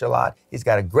accomplished a lot. He's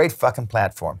got a great fucking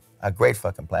platform.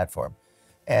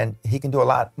 And he can do a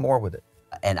lot more with it.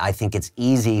 And I think it's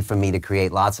easy for me to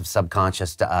create lots of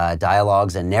subconscious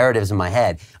dialogues and narratives in my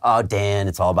head. Oh, Dan,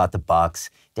 it's all about the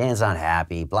Bucks. Dan's not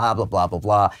happy, blah, blah, blah, blah,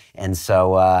 blah. And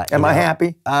so... Am I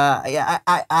happy?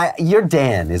 Yeah, you're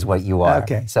Dan is what you are.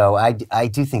 Okay. So I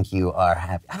do think you are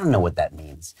happy. I don't know what that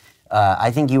means.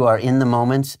 I think you are in the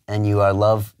moment and you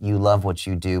love what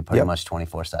you do pretty much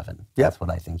 24/7. That's what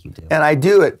I think you do. And I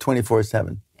do it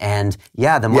 24/7. And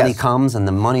yeah, the money comes, and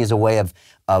the money is a way of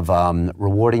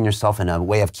rewarding yourself and a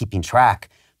way of keeping track.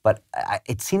 But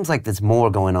it seems like there's more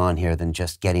going on here than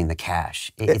just getting the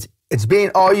cash. It's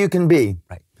being all you can be.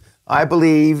 Right. I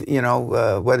believe, you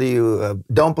know, whether you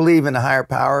don't believe in a higher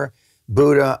power,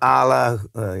 Buddha, Allah,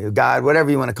 God, whatever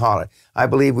you want to call it. I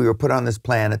believe we were put on this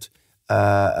planet,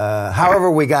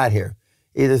 however we got here,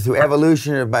 either through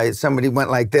evolution or by somebody went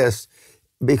like this,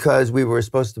 because we were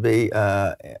supposed to be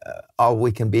all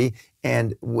we can be,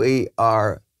 and we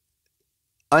are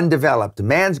undeveloped.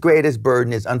 Man's greatest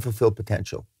burden is unfulfilled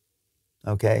potential,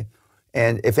 okay?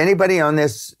 And if anybody on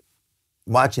this,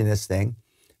 watching this thing,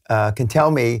 can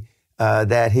tell me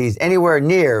that he's anywhere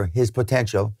near his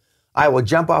potential, I will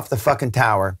jump off the fucking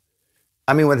tower.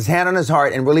 I mean, with his hand on his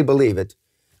heart and really believe it.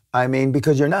 I mean,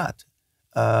 because you're not.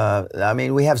 I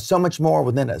mean, we have so much more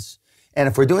within us. And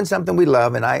if we're doing something we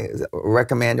love, and I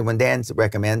recommend, and when Dan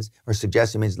recommends or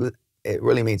suggests, it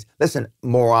really means, listen,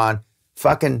 moron,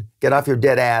 fucking get off your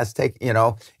dead ass, take, you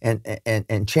know,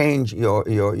 and change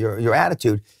your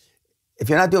attitude. If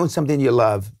you're not doing something you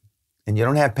love and you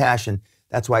don't have passion,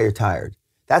 that's why you're tired.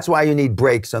 That's why you need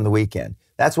breaks on the weekend.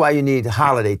 That's why you need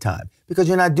holiday time, because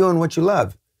you're not doing what you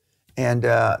love. And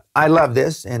I love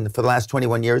this, and for the last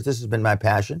 21 years, this has been my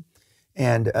passion.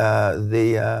 And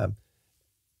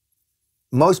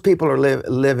most people are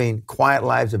living quiet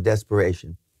lives of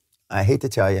desperation. I hate to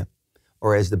tell you,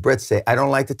 or as the Brits say, I don't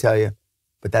like to tell you,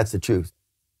 but that's the truth.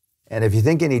 And if you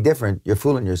think any different, you're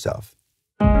fooling yourself.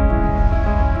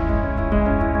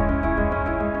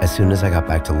 As soon as I got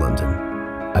back to London,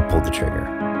 I pulled the trigger.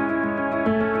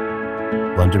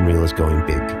 London Real is going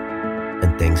big,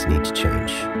 and things need to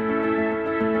change.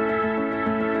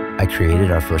 I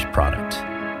created our first product,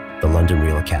 the London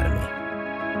Real Academy,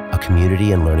 a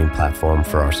community and learning platform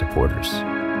for our supporters.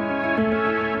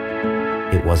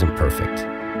 It wasn't perfect,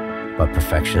 but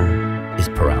perfection is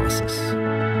paralysis.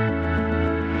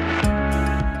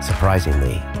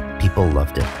 Surprisingly, people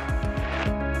loved it.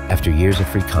 After years of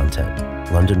free content,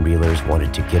 London Reelers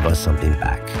wanted to give us something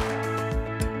back.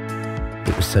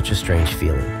 It was such a strange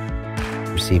feeling,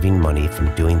 receiving money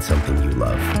from doing something you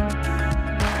love,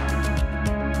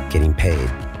 getting paid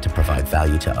to provide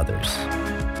value to others.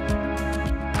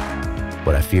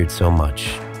 What I feared so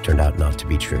much turned out not to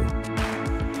be true.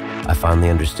 I finally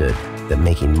understood that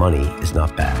making money is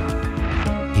not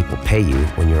bad. People pay you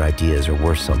when your ideas are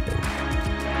worth something.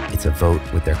 It's a vote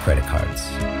with their credit cards.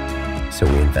 So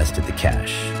we invested the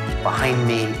cash. Behind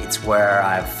me, it's where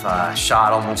I've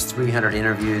shot almost 300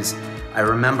 interviews. I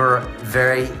remember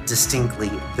very distinctly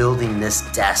building this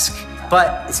desk.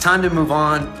 But it's time to move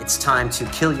on. It's time to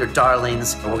kill your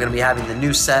darlings. And we're gonna be having the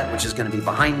new set, which is gonna be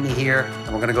behind me here,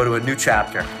 and we're gonna go to a new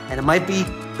chapter. And it might be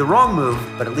the wrong move,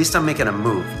 but at least I'm making a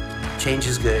move. Change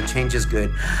is good, change is good.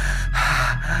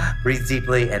 Breathe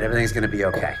deeply, and everything's gonna be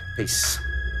okay. Peace.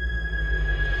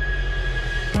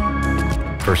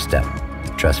 First step,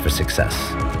 dress for success.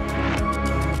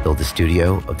 Build a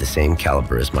studio of the same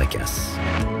caliber as my guests.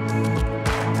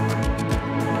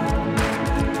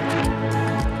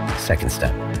 Second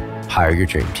step, hire your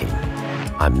dream team.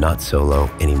 I'm not solo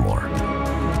anymore.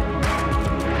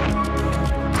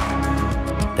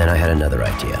 Then I had another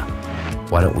idea.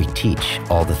 Why don't we teach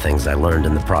all the things I learned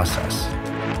in the process?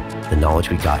 The knowledge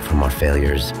we got from our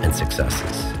failures and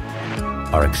successes.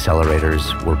 Our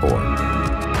accelerators were born.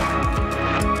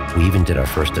 We even did our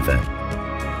first event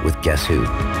with Guess Who?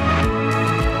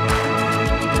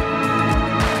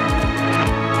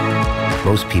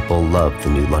 Most people loved the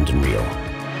new London Real,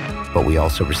 but we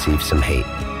also received some hate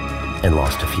and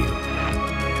lost a few.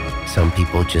 Some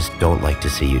people just don't like to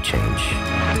see you change.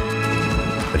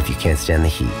 But if you can't stand the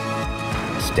heat,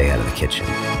 stay out of the kitchen.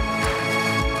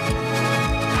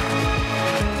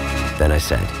 Then I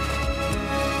said,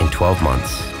 in 12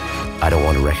 months, I don't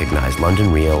want to recognize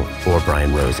London Real or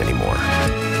Brian Rose anymore.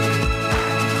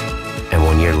 And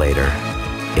 1 year later,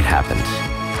 it happened.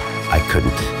 I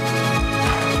couldn't.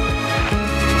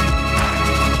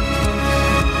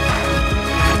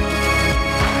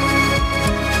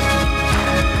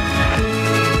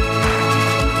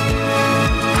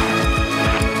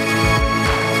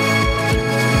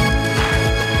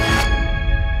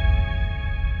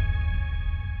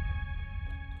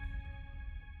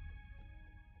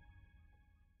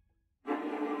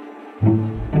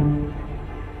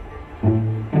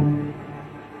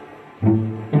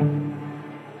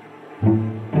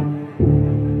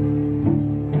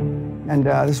 And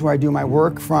this is where I do my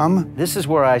work from. This is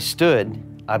where I stood,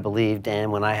 I believed,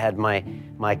 and when I had my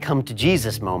come to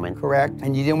Jesus moment. Correct.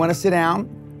 And you didn't want to sit down.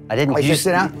 I didn't. Oh, you said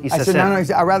sit down? You I said said,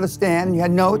 no, I'd rather stand. And you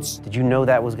had notes. Did you know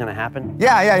that was going to happen?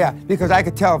 Yeah. Because I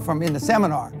could tell from in the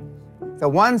seminar. The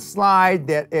one slide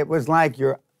that it was like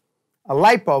a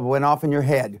light bulb went off in your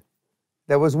head.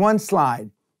 there was one slide,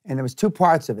 and there was two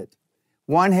parts of it.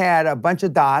 One had a bunch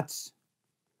of dots,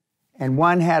 and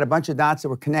one had a bunch of dots that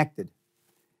were connected.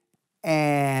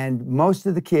 And most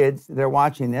of the kids that are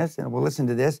watching this and will listen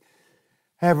to this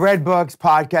have read books,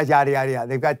 podcasts, yada, yada, yada.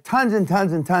 They've got tons and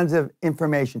tons and tons of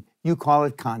information. You call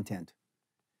it content.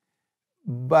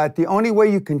 But the only way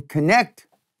you can connect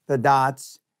the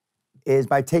dots is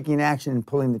by taking action and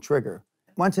pulling the trigger.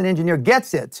 Once an engineer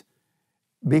gets it,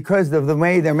 because of the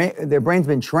way their brain's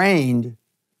been trained,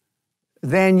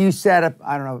 then you set up,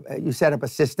 you set up a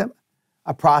system,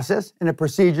 a process, and a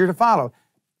procedure to follow.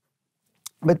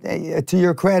 But to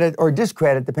your credit or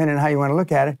discredit, depending on how you want to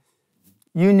look at it,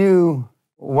 you knew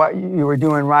what you were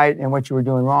doing right and what you were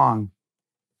doing wrong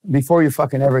before you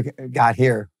fucking ever got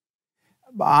here.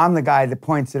 I'm the guy that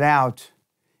points it out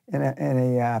in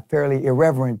a fairly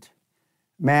irreverent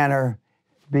manner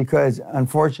because,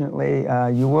 unfortunately,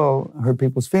 you will hurt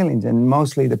people's feelings, and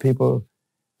mostly the people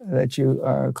that you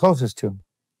are closest to.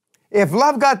 If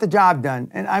love got the job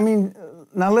done, and I mean,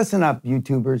 now listen up,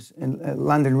 YouTubers and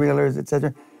London Reelers,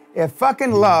 etc. If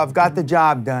fucking love got the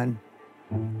job done,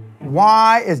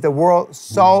 why is the world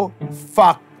so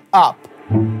fucked up?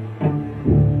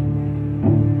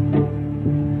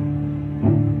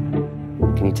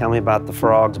 Can you tell me about the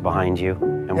frogs behind you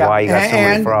and why you got so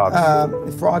many frogs?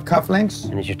 Frog cufflinks.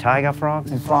 And does your tie got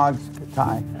frogs? And frogs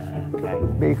tie. Okay.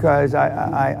 Because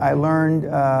I learned,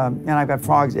 and I've got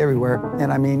frogs everywhere,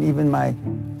 and I mean, even my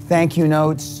thank you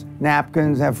notes,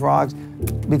 napkins have frogs,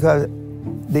 because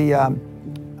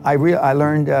I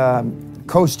learned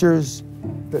coasters,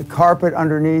 the carpet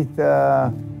underneath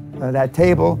that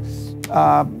table,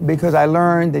 because I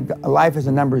learned that life is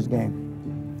a numbers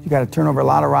game. You got to turn over a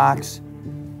lot of rocks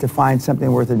to find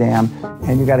something worth a damn,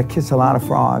 and you got to kiss a lot of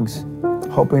frogs,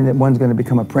 hoping that one's going to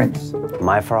become a prince.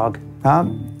 My frog? Yeah,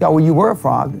 well, you were a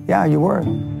frog. Yeah, you were.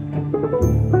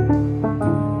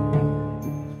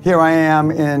 Here I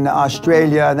am in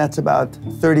Australia, and that's about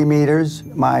 30 meters.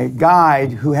 My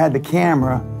guide, who had the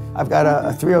camera, I've got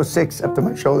a 306 up to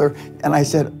my shoulder, and I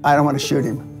said, I don't want to shoot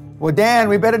him. Well, Dan,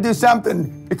 we better do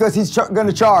something, because he's going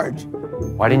to charge.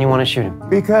 Why didn't you want to shoot him?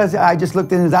 Because I just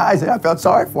looked in his eyes, and I felt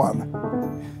sorry for him.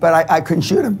 But I couldn't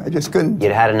shoot him. I just couldn't.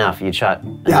 You'd had enough. You'd shot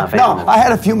enough animals. No, I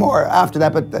had a few more after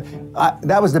that, but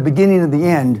that was the beginning of the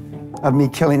end of me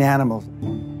killing animals.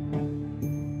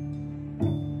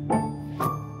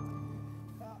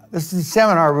 This is the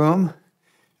seminar room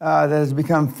that has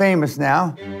become famous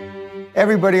now.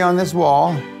 Everybody on this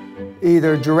wall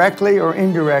either directly or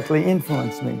indirectly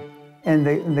influenced me. And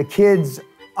the kids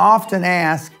often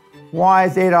ask, why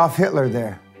is Adolf Hitler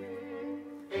there?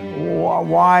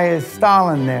 Why is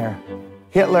Stalin there?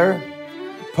 Hitler,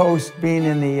 post being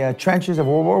in the trenches of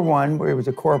World War I, where he was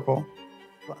a corporal,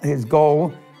 his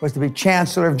goal was to be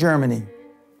Chancellor of Germany.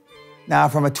 Now,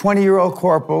 from a 20-year-old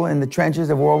corporal in the trenches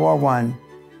of World War I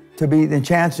to be the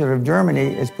Chancellor of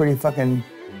Germany is pretty fucking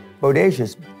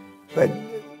bodacious. But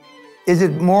is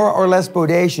it more or less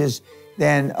bodacious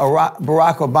than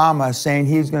Barack Obama saying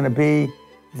he's going to be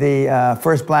the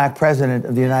first black president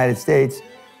of the United States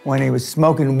when he was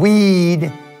smoking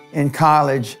weed in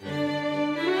college?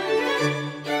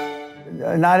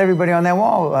 Not everybody on that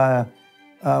wall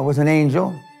was an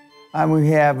angel. We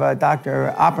have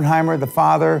Dr. Oppenheimer, the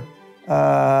father,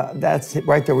 that's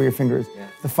right there where your finger is,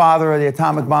 the father of the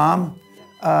atomic bomb.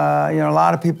 A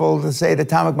lot of people say the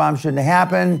atomic bomb shouldn't have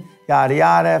happened, yada,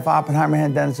 yada. If Oppenheimer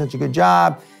hadn't done such a good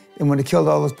job, it would have killed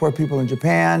all those poor people in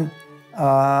Japan.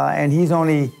 And he's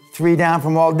only 3 down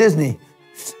from Walt Disney,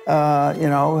 who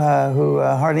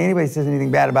hardly anybody says anything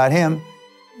bad about him.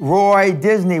 Roy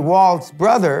Disney, Walt's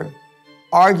brother,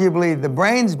 arguably the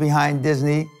brains behind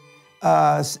Disney,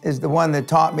 is the one that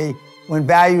taught me when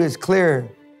value is clear,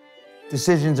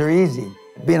 decisions are easy.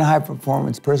 Being a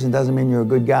high-performance person doesn't mean you're a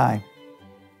good guy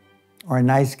or a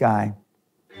nice guy.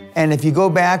 And if you go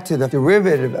back to the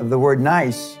derivative of the word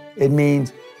nice, it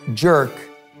means jerk,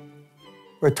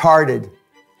 retarded,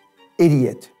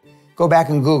 idiot. Go back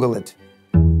and Google it.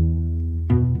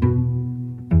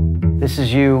 This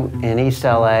is you in East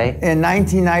LA. In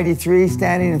 1993,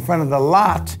 standing in front of the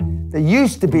lot that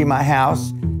used to be my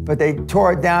house, but they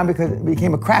tore it down because it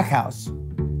became a crack house.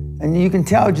 And you can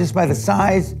tell just by the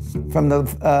size from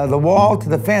the wall to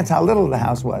the fence how little the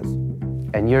house was.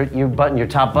 And you button your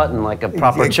top button like a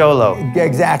proper cholo.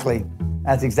 Exactly.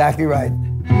 That's exactly right.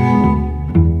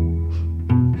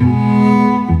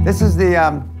 This is the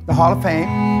Hall of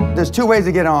Fame. There's 2 ways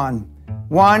to get on.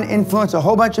 One, influence a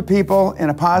whole bunch of people in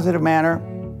a positive manner,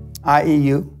 i.e.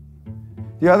 you.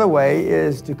 The other way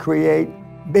is to create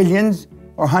billions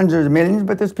or hundreds of millions,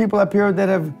 but there's people up here that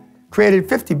have created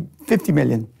 50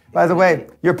 million. By the way,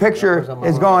 your picture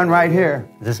is going right here.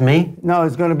 Is this me? No,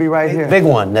 it's going to be right here. Big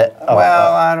one.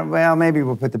 Well, maybe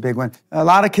we'll put the big one. A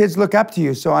lot of kids look up to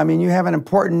you, so I mean, you have an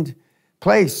important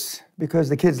place because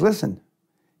the kids listen.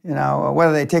 You know,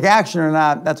 whether they take action or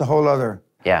not, that's a whole other.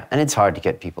 Yeah, and it's hard to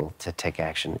get people to take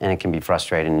action, and it can be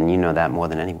frustrating, and you know that more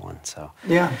than anyone. So.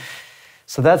 Yeah.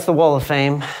 So that's the Wall of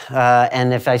Fame,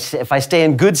 and if I stay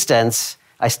in good stents,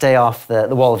 I stay off the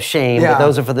Wall of Shame. Yeah. But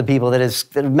those are for the people that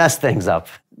have messed things up.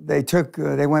 They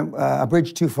went a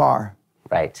bridge too far.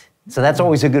 Right. So that's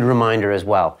always a good reminder as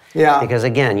well. Yeah. Because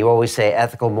again, you always say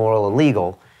ethical, moral, and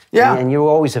legal. Yeah. And you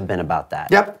always have been about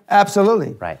that. Yep,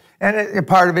 absolutely. Right. And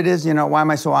part of it is, you know, why am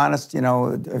I so honest? You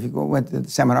know, if you went to the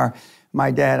seminar,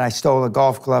 my dad, I stole a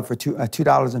golf club for a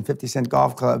 $2.50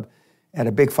 golf club at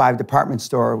a Big 5 department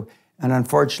store. And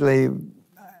unfortunately,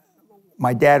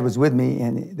 my dad was with me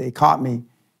and they caught me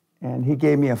and he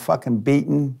gave me a fucking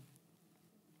beating.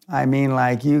 I mean,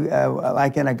 like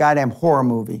like in a goddamn horror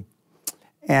movie.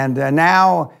 And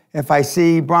now, if I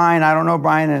see Brian, I don't know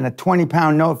Brian, and a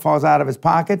 20-pound note falls out of his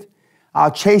pocket,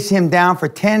 I'll chase him down for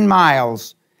 10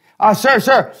 miles. Oh,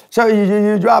 sir,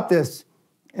 you dropped this.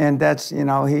 And that's, you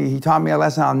know, he taught me a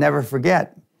lesson I'll never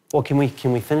forget. Well, can we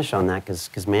finish on that?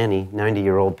 Because Manny,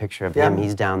 90-year-old picture of him,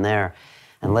 he's down there.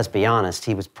 And let's be honest,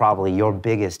 he was probably your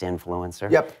biggest influencer.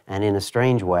 Yep. And in a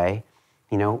strange way,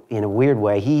 you know, in a weird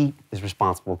way, he is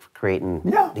responsible for creating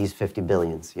these 50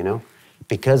 billions, you know?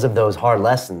 Because of those hard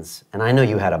lessons. And I know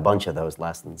you had a bunch of those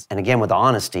lessons. And again, with the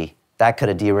honesty, that could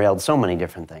have derailed so many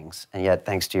different things. And yet,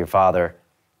 thanks to your father,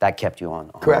 that kept you on.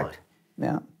 Correct.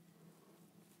 Yeah.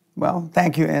 Well,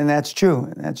 thank you, and that's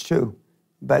true,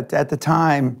 But at the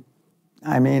time,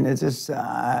 I mean, it's just,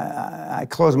 I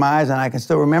close my eyes and I can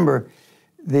still remember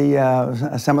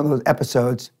some of those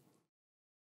episodes.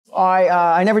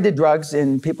 I never did drugs,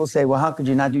 and people say, well, how could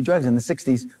you not do drugs in the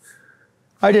 60s?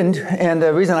 I didn't, and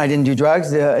the reason I didn't do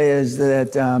drugs is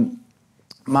that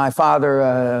my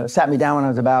father sat me down when I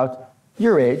was about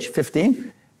your age,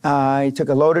 15. He took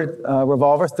a loaded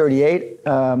revolver, 38,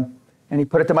 and he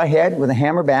put it to my head with a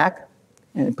hammer back,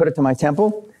 and he put it to my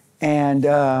temple. And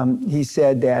he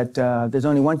said that there's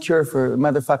only one cure for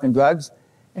motherfucking drugs,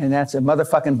 and that's a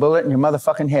motherfucking bullet in your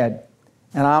motherfucking head.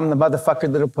 And I'm the motherfucker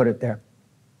that'll put it there.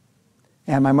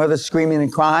 And my mother's screaming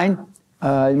and crying,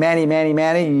 Manny, Manny,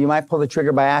 Manny, you might pull the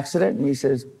trigger by accident. And he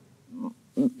says,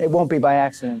 it won't be by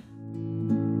accident.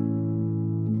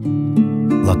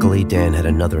 Luckily, Dan had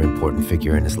another important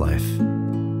figure in his life.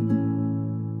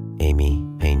 Amy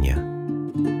Pena,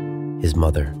 his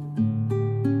mother.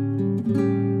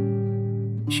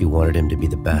 She wanted him to be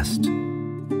the best,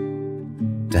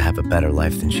 to have a better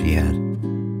life than she had.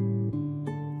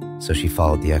 So she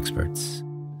followed the experts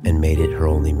and made it her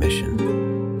only mission.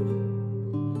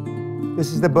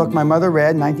 This is the book my mother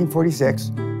read in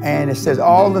 1946, and it says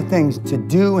all the things to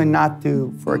do and not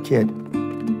do for a kid.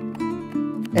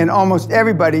 And almost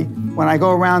everybody, when I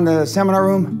go around the seminar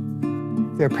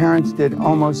room, their parents did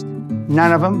almost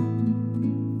none of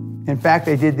them. In fact,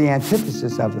 they did the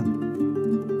antithesis of them.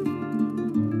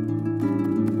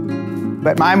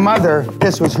 But my mother,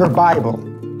 this was her Bible.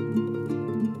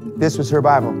 This was her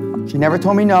Bible. She never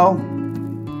told me no.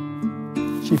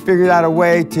 She figured out a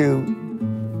way to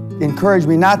encourage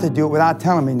me not to do it without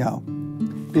telling me no.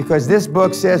 Because this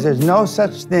book says there's no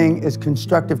such thing as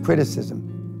constructive criticism.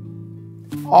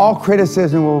 All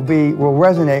criticism will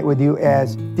resonate with you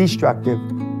as destructive.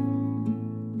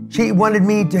 She wanted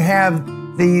me to have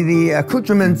the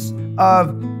accoutrements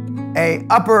of a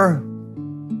upper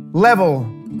level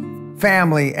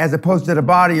family as opposed to the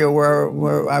barrio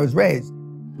where I was raised.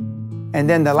 And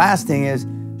then the last thing is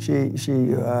she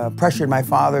pressured my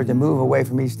father to move away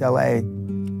from East LA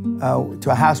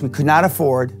to a house we could not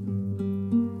afford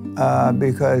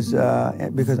because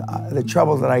the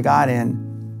trouble that I got in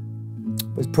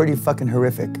was pretty fucking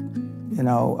horrific. You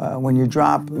know, when you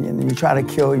drop and you try to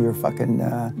kill your fucking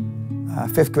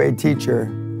fifth grade teacher,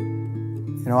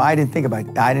 you know, I didn't think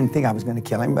I was gonna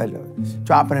kill him, but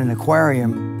dropping an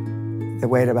aquarium that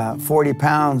weighed about 40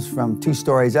 pounds from 2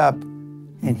 stories up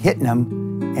and hitting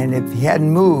him, and if he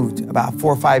hadn't moved about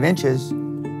 4 or 5 inches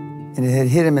and it had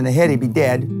hit him in the head, he'd be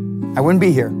dead. I wouldn't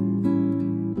be here.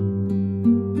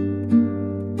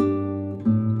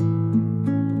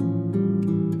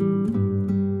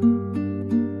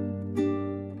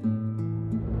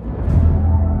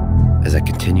 As I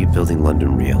continued building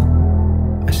London real,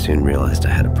 I soon realized I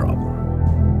had a problem.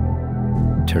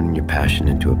 Turning your passion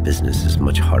into a business is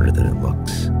much harder than it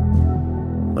looks.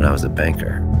 When I was a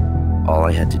banker, all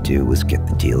I had to do was get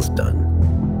the deals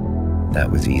done.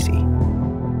 That was easy.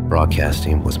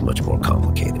 Broadcasting was much more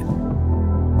complicated.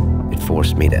 It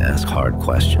forced me to ask hard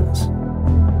questions.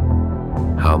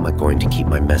 How am I going to keep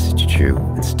my message true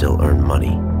and still earn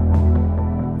money?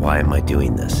 Why am I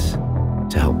doing this?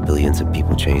 To help billions of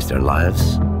people change their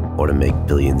lives, or to make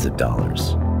billions of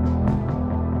dollars?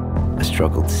 I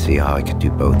struggled to see how I could do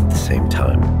both at the same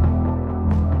time.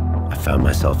 I found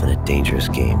myself in a dangerous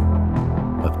game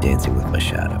of dancing with my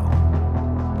shadow.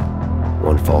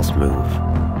 One false move,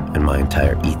 and my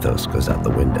entire ethos goes out the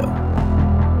window.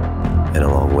 And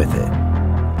along with it,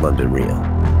 London Real.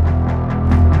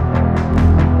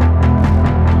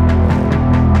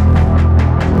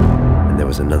 And there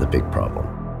was another big problem.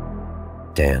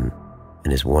 Dan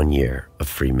and his 1 year of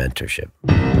free mentorship.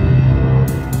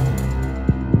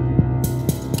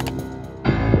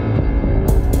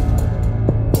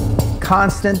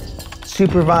 Constant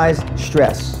supervised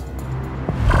stress.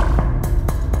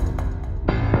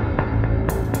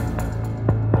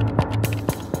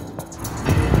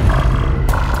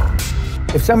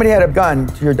 If somebody had a gun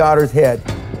to your daughter's head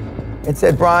and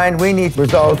said, Brian, we need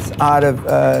results out of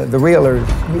the reelers,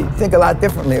 you'd think a lot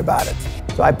differently about it.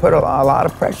 So I put a lot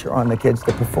of pressure on the kids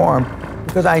to perform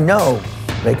because I know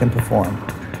they can perform.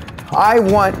 I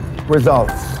want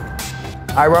results.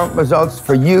 I want results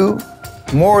for you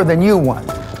more than you want,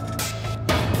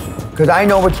 because I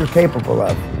know what you're capable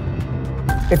of.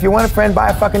 If you want a friend, buy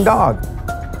a fucking dog.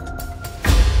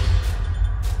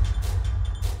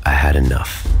 I had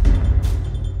enough.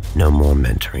 No more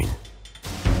mentoring.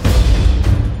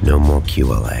 No more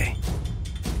QLA.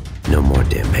 No more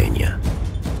Dan Pena.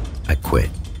 I quit.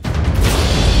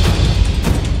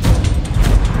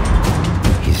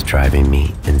 He's driving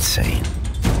me insane.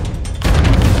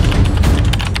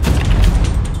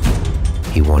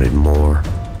 He wanted more,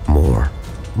 more,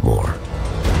 more.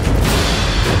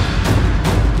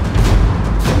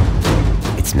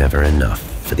 It's never enough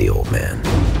for the old man.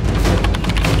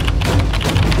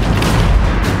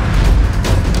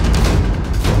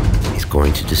 He's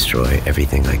going to destroy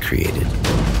everything I created.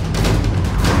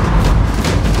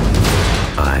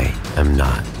 I am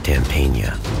not Dan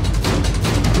Pena.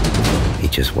 He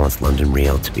just wants London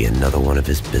Real to be another one of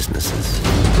his businesses.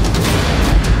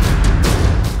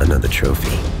 Another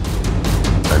trophy.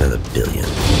 Another billion.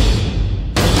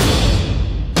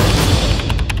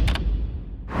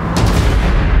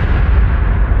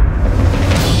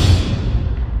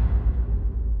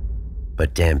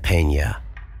 But Dan Pena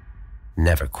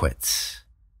never quits.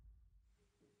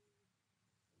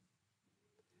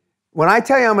 When I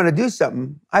tell you I'm gonna do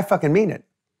something, I fucking mean it.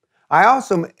 I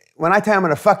also, when I tell you I'm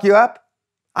gonna fuck you up,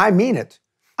 I mean it.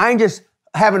 I ain't just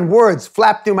having words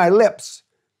flap through my lips.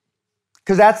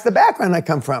 Because that's the background I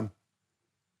come from.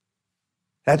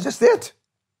 That's just it.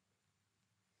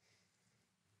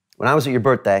 When I was at your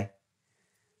birthday,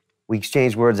 we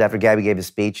exchanged words after Gabby gave his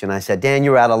speech, and I said, Dan,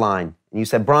 you're out of line. And you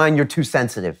said, Brian, you're too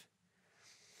sensitive.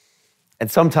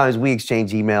 And sometimes we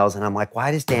exchange emails, and I'm like,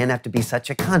 why does Dan have to be such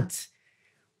a cunt?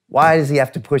 Why does he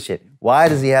have to push it? Why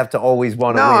does he have to always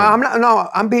want to win?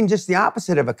 I'm being just the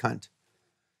opposite of a cunt.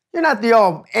 You're not the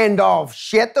all end-all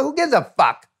shit. Who gives a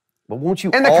fuck? But won't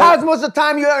you In the cosmos of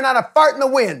time, you are not a fart in the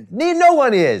wind. No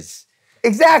one is.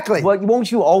 Exactly. Well,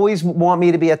 won't you always want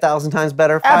me to be 1,000 times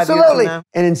better? 5 Absolutely. years from now?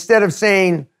 And instead of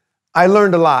saying, I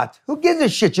learned a lot, who gives a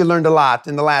shit you learned a lot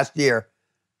in the last year?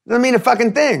 Doesn't mean a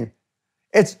fucking thing.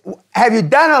 It's, have you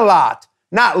done a lot,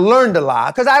 not learned a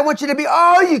lot? Because I want you to be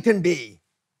all you can be,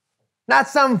 not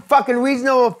some fucking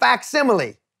reasonable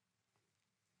facsimile.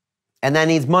 And that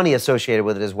needs money associated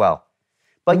with it as well.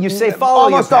 But you say follow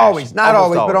your almost passion. always, not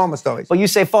always, but almost always. But you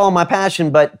say follow my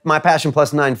passion, but my passion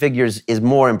plus 9 figures is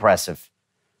more impressive.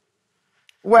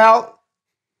 Well,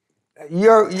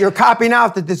 you're copying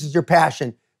out that this is your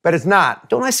passion, but it's not.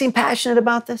 Don't I seem passionate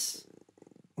about this?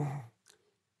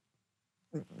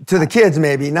 To the kids,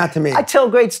 maybe, not to me. I tell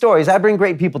great stories. I bring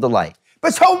great people to light.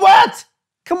 But so what?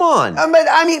 Come on.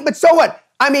 But so what?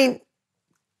 I mean,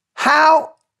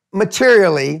 how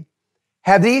materially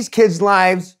have these kids'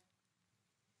 lives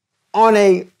on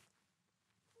a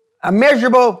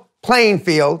measurable playing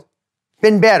field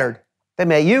been bettered? They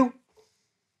met you.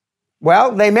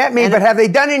 Well, they met me, but have they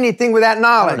done anything with that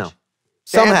knowledge? I don't know.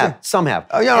 Some have.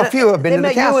 Oh, a few have been in the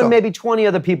castle. They met you and maybe 20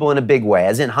 other people in a big way,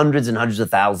 as in hundreds and hundreds of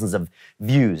thousands of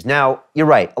views. Now, you're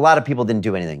right. A lot of people didn't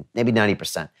do anything. Maybe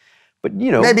 90%. But,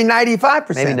 you know. Maybe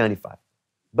 95%. Maybe 95.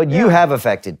 But you have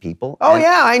affected people. Oh,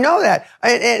 yeah, I know that.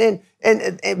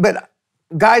 But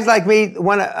guys like me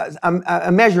want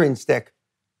a measuring stick.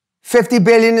 50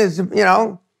 billion is,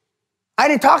 I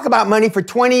didn't talk about money for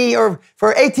 20 or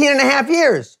for 18 and a half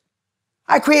years.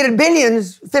 I created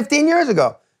billions 15 years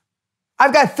ago.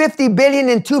 I've got 50 billion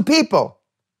in 2 people.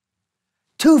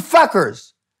 2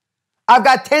 fuckers. I've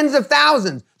got tens of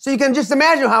thousands. So you can just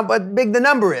imagine how big the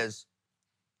number is.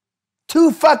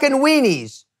 2 fucking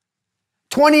weenies.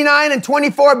 29 and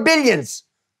 24 billions.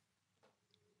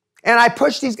 And I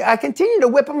push these guys. I continue to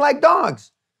whip them like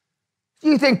dogs.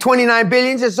 You think 29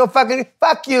 billions is so fucking...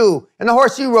 Fuck you. And the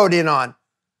horse you rode in on.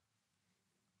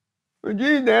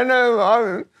 Gee, Dan,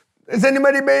 has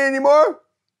anybody made any more?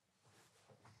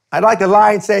 I'd like to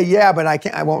lie and say, yeah, but I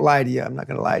can't. I won't lie to you. I'm not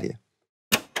going to lie to you.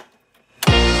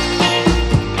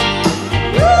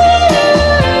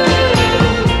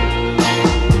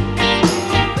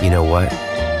 You know what?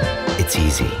 It's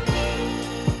easy.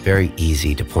 Very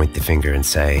easy to point the finger and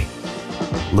say,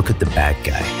 look at the bad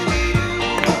guy.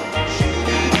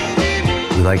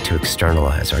 We like to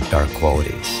externalize our dark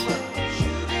qualities.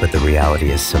 But the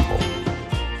reality is simple.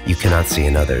 You cannot see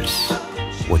in others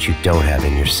what you don't have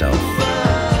in yourself.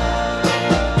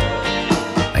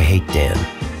 I hate Dan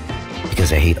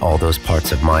because I hate all those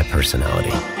parts of my personality.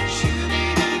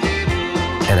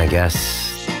 And I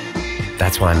guess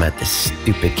that's why I'm at this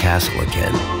stupid castle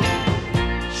again.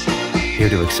 Here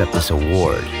to accept this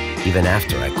award even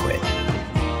after I quit.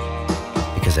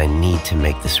 Because I need to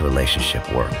make this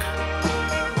relationship work.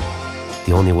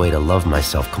 The only way to love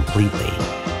myself completely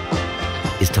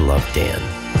is to love Dan.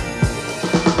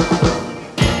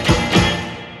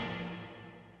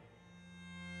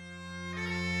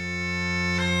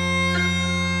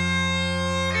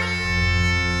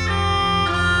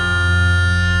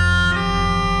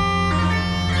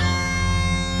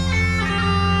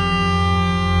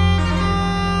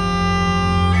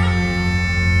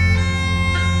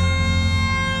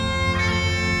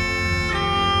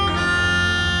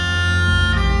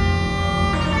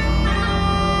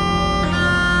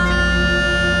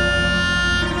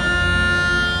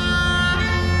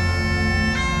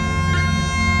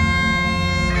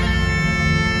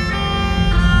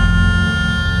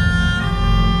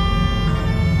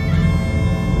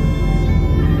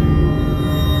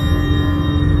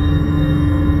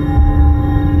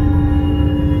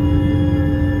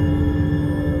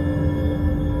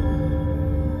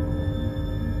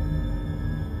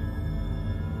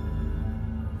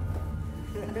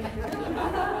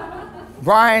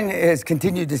 Brian has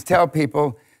continued to tell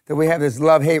people that we have this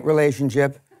love-hate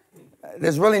relationship.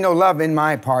 There's really no love in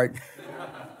my part.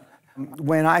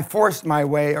 When I forced my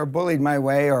way or bullied my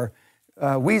way or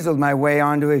weaseled my way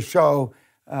onto a show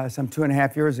some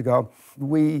 2.5 years ago,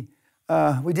 we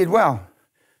did well.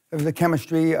 There was a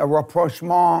chemistry, a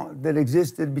rapprochement that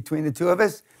existed between the two of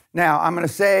us. Now, I'm going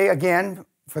to say again,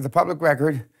 for the public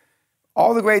record,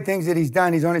 all the great things that he's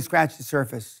done, he's only scratched the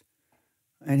surface.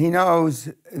 And he knows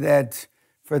that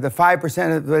for the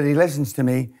 5% that he listens to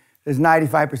me, there's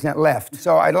 95% left.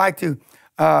 So I'd like to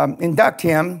induct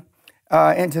him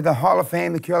into the Hall of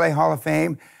Fame, the QLA Hall of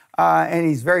Fame, and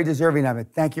he's very deserving of it.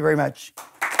 Thank you very much.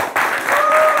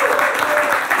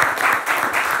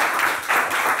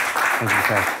 Thank you,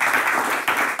 sir.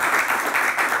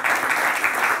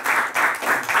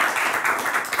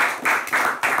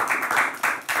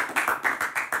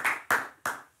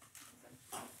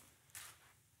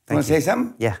 You want to say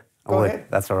something? Yeah, I Go would. ahead.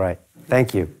 That's all right.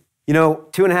 Thank you. You know,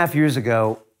 2.5 years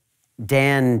ago,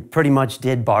 Dan pretty much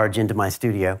did barge into my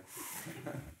studio.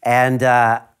 And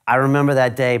I remember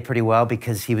that day pretty well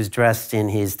because he was dressed in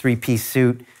his 3-piece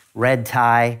suit, red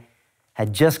tie,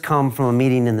 had just come from a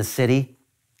meeting in the city,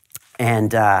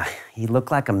 and he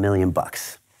looked like $1 million.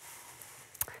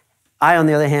 I, on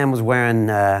the other hand, was wearing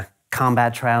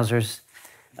combat trousers,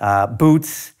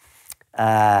 boots,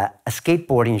 a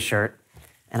skateboarding shirt,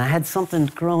 and I had something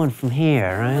growing from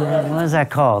here, right? What is that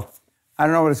called? I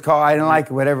don't know what it's called. I didn't like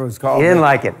it, whatever it was called. He didn't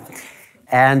like it.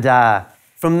 And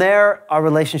from there, our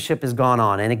relationship has gone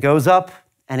on, and it goes up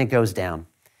and it goes down.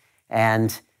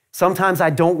 And sometimes I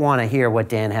don't want to hear what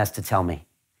Dan has to tell me.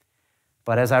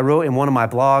 But as I wrote in one of my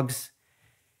blogs,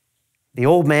 the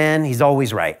old man, he's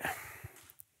always right.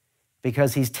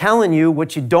 Because he's telling you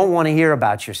what you don't want to hear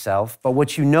about yourself, but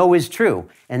what you know is true.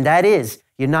 And that is,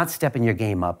 you're not stepping your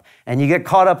game up. And you get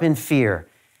caught up in fear.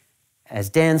 As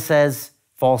Dan says,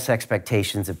 false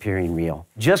expectations appearing real.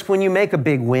 Just when you make a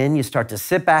big win, you start to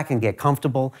sit back and get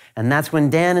comfortable. And that's when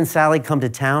Dan and Sally come to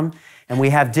town, and we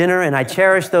have dinner, and I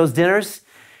cherish those dinners.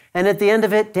 And at the end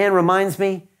of it, Dan reminds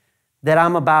me that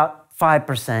I'm about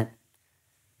 5%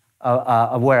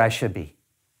 of where I should be.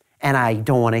 And I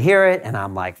don't want to hear it, and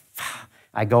I'm like,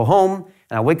 I go home,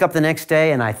 and I wake up the next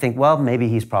day, and I think, well, maybe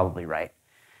he's probably right.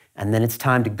 And then it's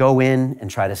time to go in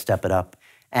and try to step it up.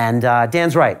 And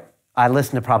Dan's right. I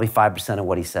listen to probably 5% of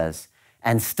what he says.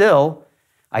 And still,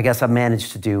 I guess I've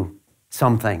managed to do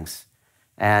some things.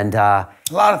 And a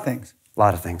lot of things. A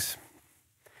lot of things.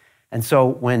 And so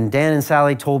when Dan and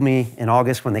Sally told me in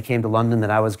August when they came to London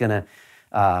that I was gonna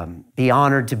be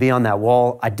honored to be on that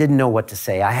wall, I didn't know what to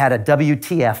say. I had a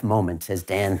WTF moment, as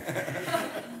Dan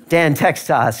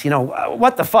texted us, you know,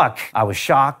 what the fuck? I was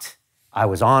shocked, I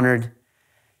was honored.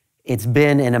 It's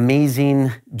been an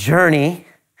amazing journey,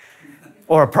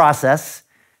 or a process,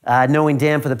 knowing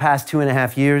Dan for the past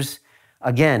 2.5 years.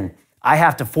 Again, I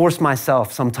have to force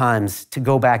myself sometimes to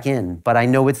go back in, but I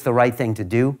know it's the right thing to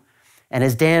do. And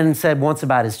as Dan said once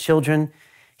about his children,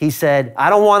 he said, I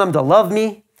don't want them to love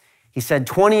me. He said,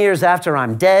 20 years after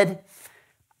I'm dead,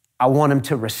 I want them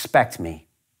to respect me.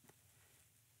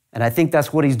 And I think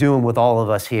that's what he's doing with all of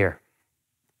us here.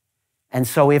 And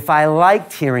so if I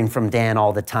liked hearing from Dan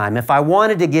all the time, if I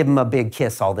wanted to give him a big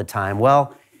kiss all the time,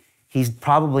 well, he's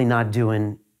probably not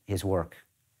doing his work.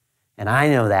 And I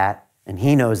know that, and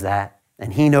he knows that,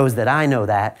 and he knows that I know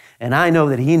that, and I know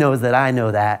that he knows that I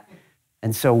know that.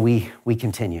 And so we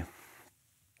continue.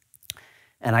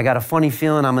 And I got a funny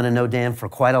feeling I'm gonna know Dan for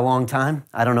quite a long time.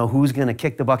 I don't know who's gonna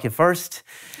kick the bucket first.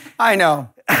 I know.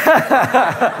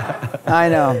 I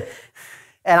know.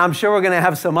 And I'm sure we're gonna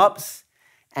have some ups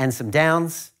and some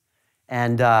downs,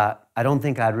 and I don't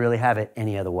think I'd really have it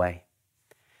any other way.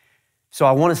 So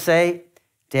I wanna say,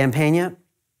 Dan Pena,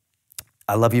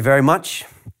 I love you very much.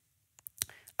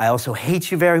 I also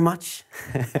hate you very much.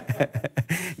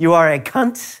 You are a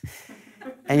cunt,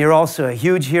 and you're also a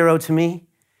huge hero to me.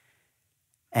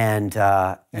 And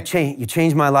you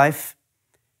changed my life,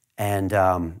 and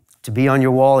to be on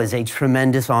your wall is a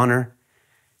tremendous honor.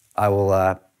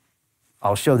 I'll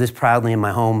show this proudly in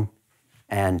my home,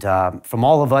 and from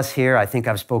all of us here, I think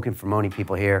I've spoken for many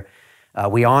people here,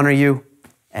 we honor you,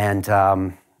 and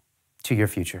to your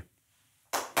future.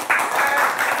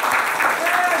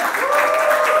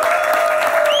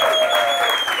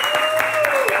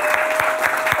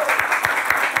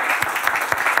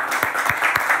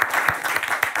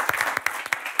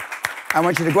 I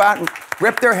want you to go out and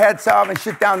rip their heads off and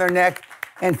shit down their neck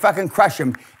and fucking crush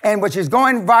them. And which is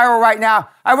going viral right now,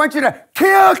 I want you to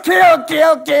kill, kill,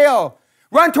 kill, kill.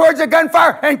 Run towards the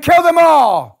gunfire and kill them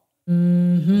all.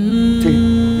 To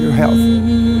your health.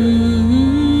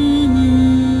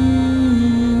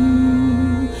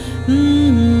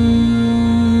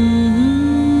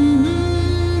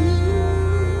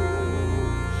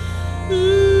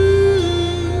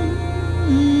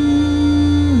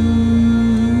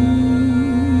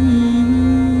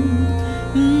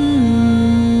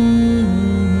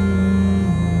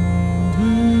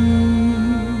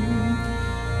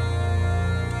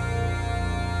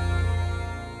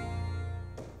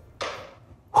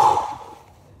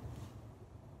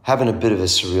 Having a bit of a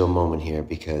surreal moment here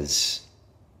because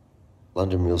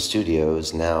London Real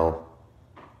Studios now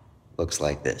looks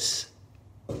like this.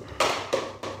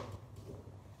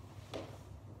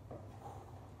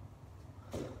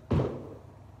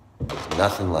 There's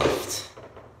nothing left.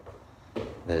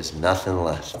 There's nothing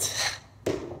left.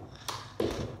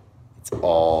 It's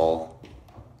all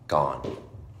gone.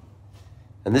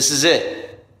 And this is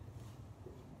it.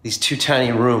 These two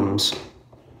tiny rooms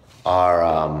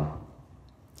are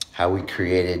how we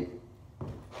created,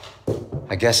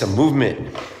 I guess, a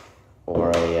movement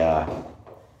or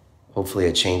hopefully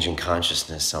a change in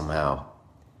consciousness somehow.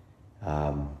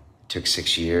 Took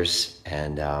 6 years,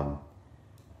 and I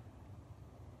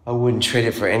wouldn't trade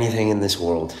it for anything in this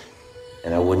world,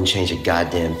 and I wouldn't change a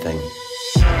goddamn thing.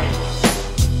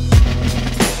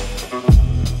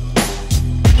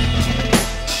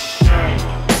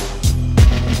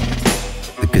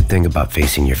 The good thing about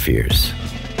facing your fears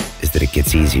is that it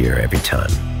gets easier every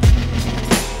time.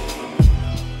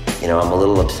 You know, I'm a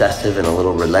little obsessive and a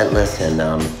little relentless, and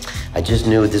I just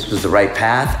knew this was the right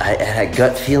path. I had a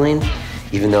gut feeling,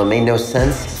 even though it made no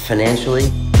sense financially.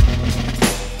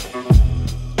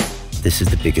 This is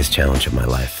the biggest challenge of my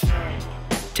life,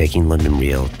 taking London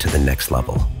Real to the next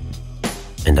level.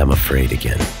 And I'm afraid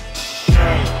again.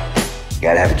 You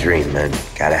gotta have a dream, man.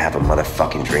 Gotta have a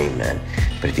motherfucking dream, man.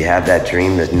 But if you have that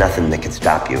dream, there's nothing that can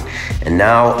stop you. And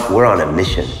now we're on a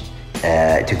mission.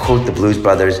 To quote the Blues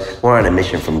Brothers, we're on a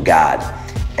mission from God.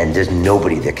 And there's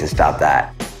nobody that can stop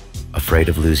that. Afraid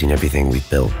of losing everything we've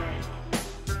built.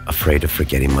 Afraid of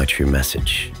forgetting my true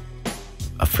message.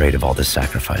 Afraid of all the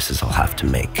sacrifices I'll have to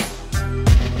make.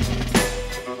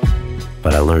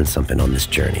 But I learned something on this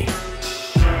journey.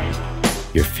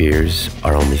 Your fears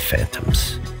are only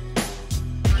phantoms.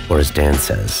 Or as Dan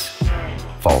says,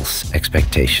 false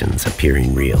expectations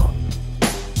appearing real.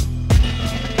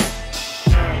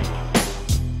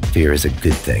 Fear is a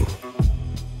good thing.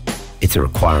 It's a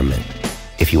requirement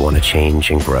if you want to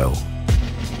change and grow.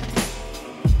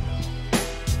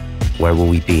 Where will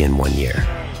we be in 1 year?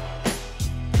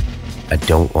 I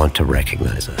don't want to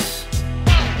recognize us.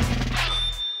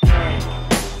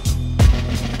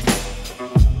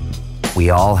 We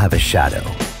all have a shadow.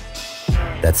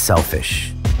 That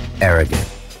selfish, arrogant,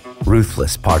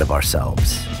 ruthless part of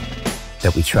ourselves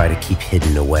that we try to keep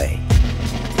hidden away.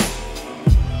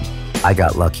 I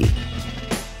got lucky.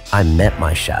 I met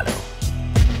my shadow.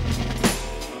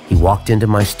 He walked into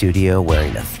my studio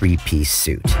wearing a three-piece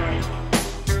suit.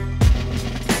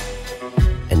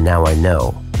 And now I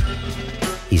know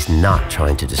he's not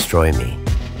trying to destroy me.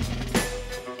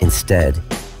 Instead,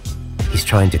 he's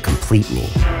trying to complete me.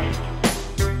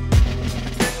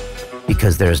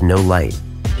 Because there's no light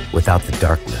without the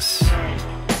darkness.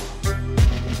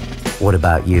 What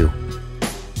about you?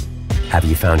 Have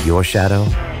you found your shadow?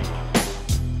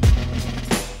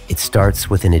 It starts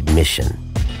with an admission.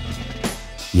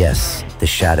 Yes, the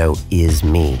shadow is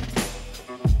me.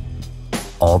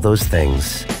 All those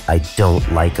things I don't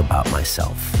like about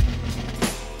myself.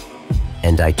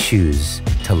 And I choose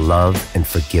to love and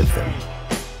forgive them.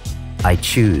 I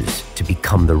choose to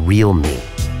become the real me.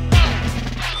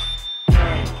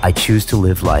 I choose to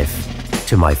live life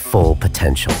to my full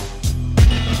potential.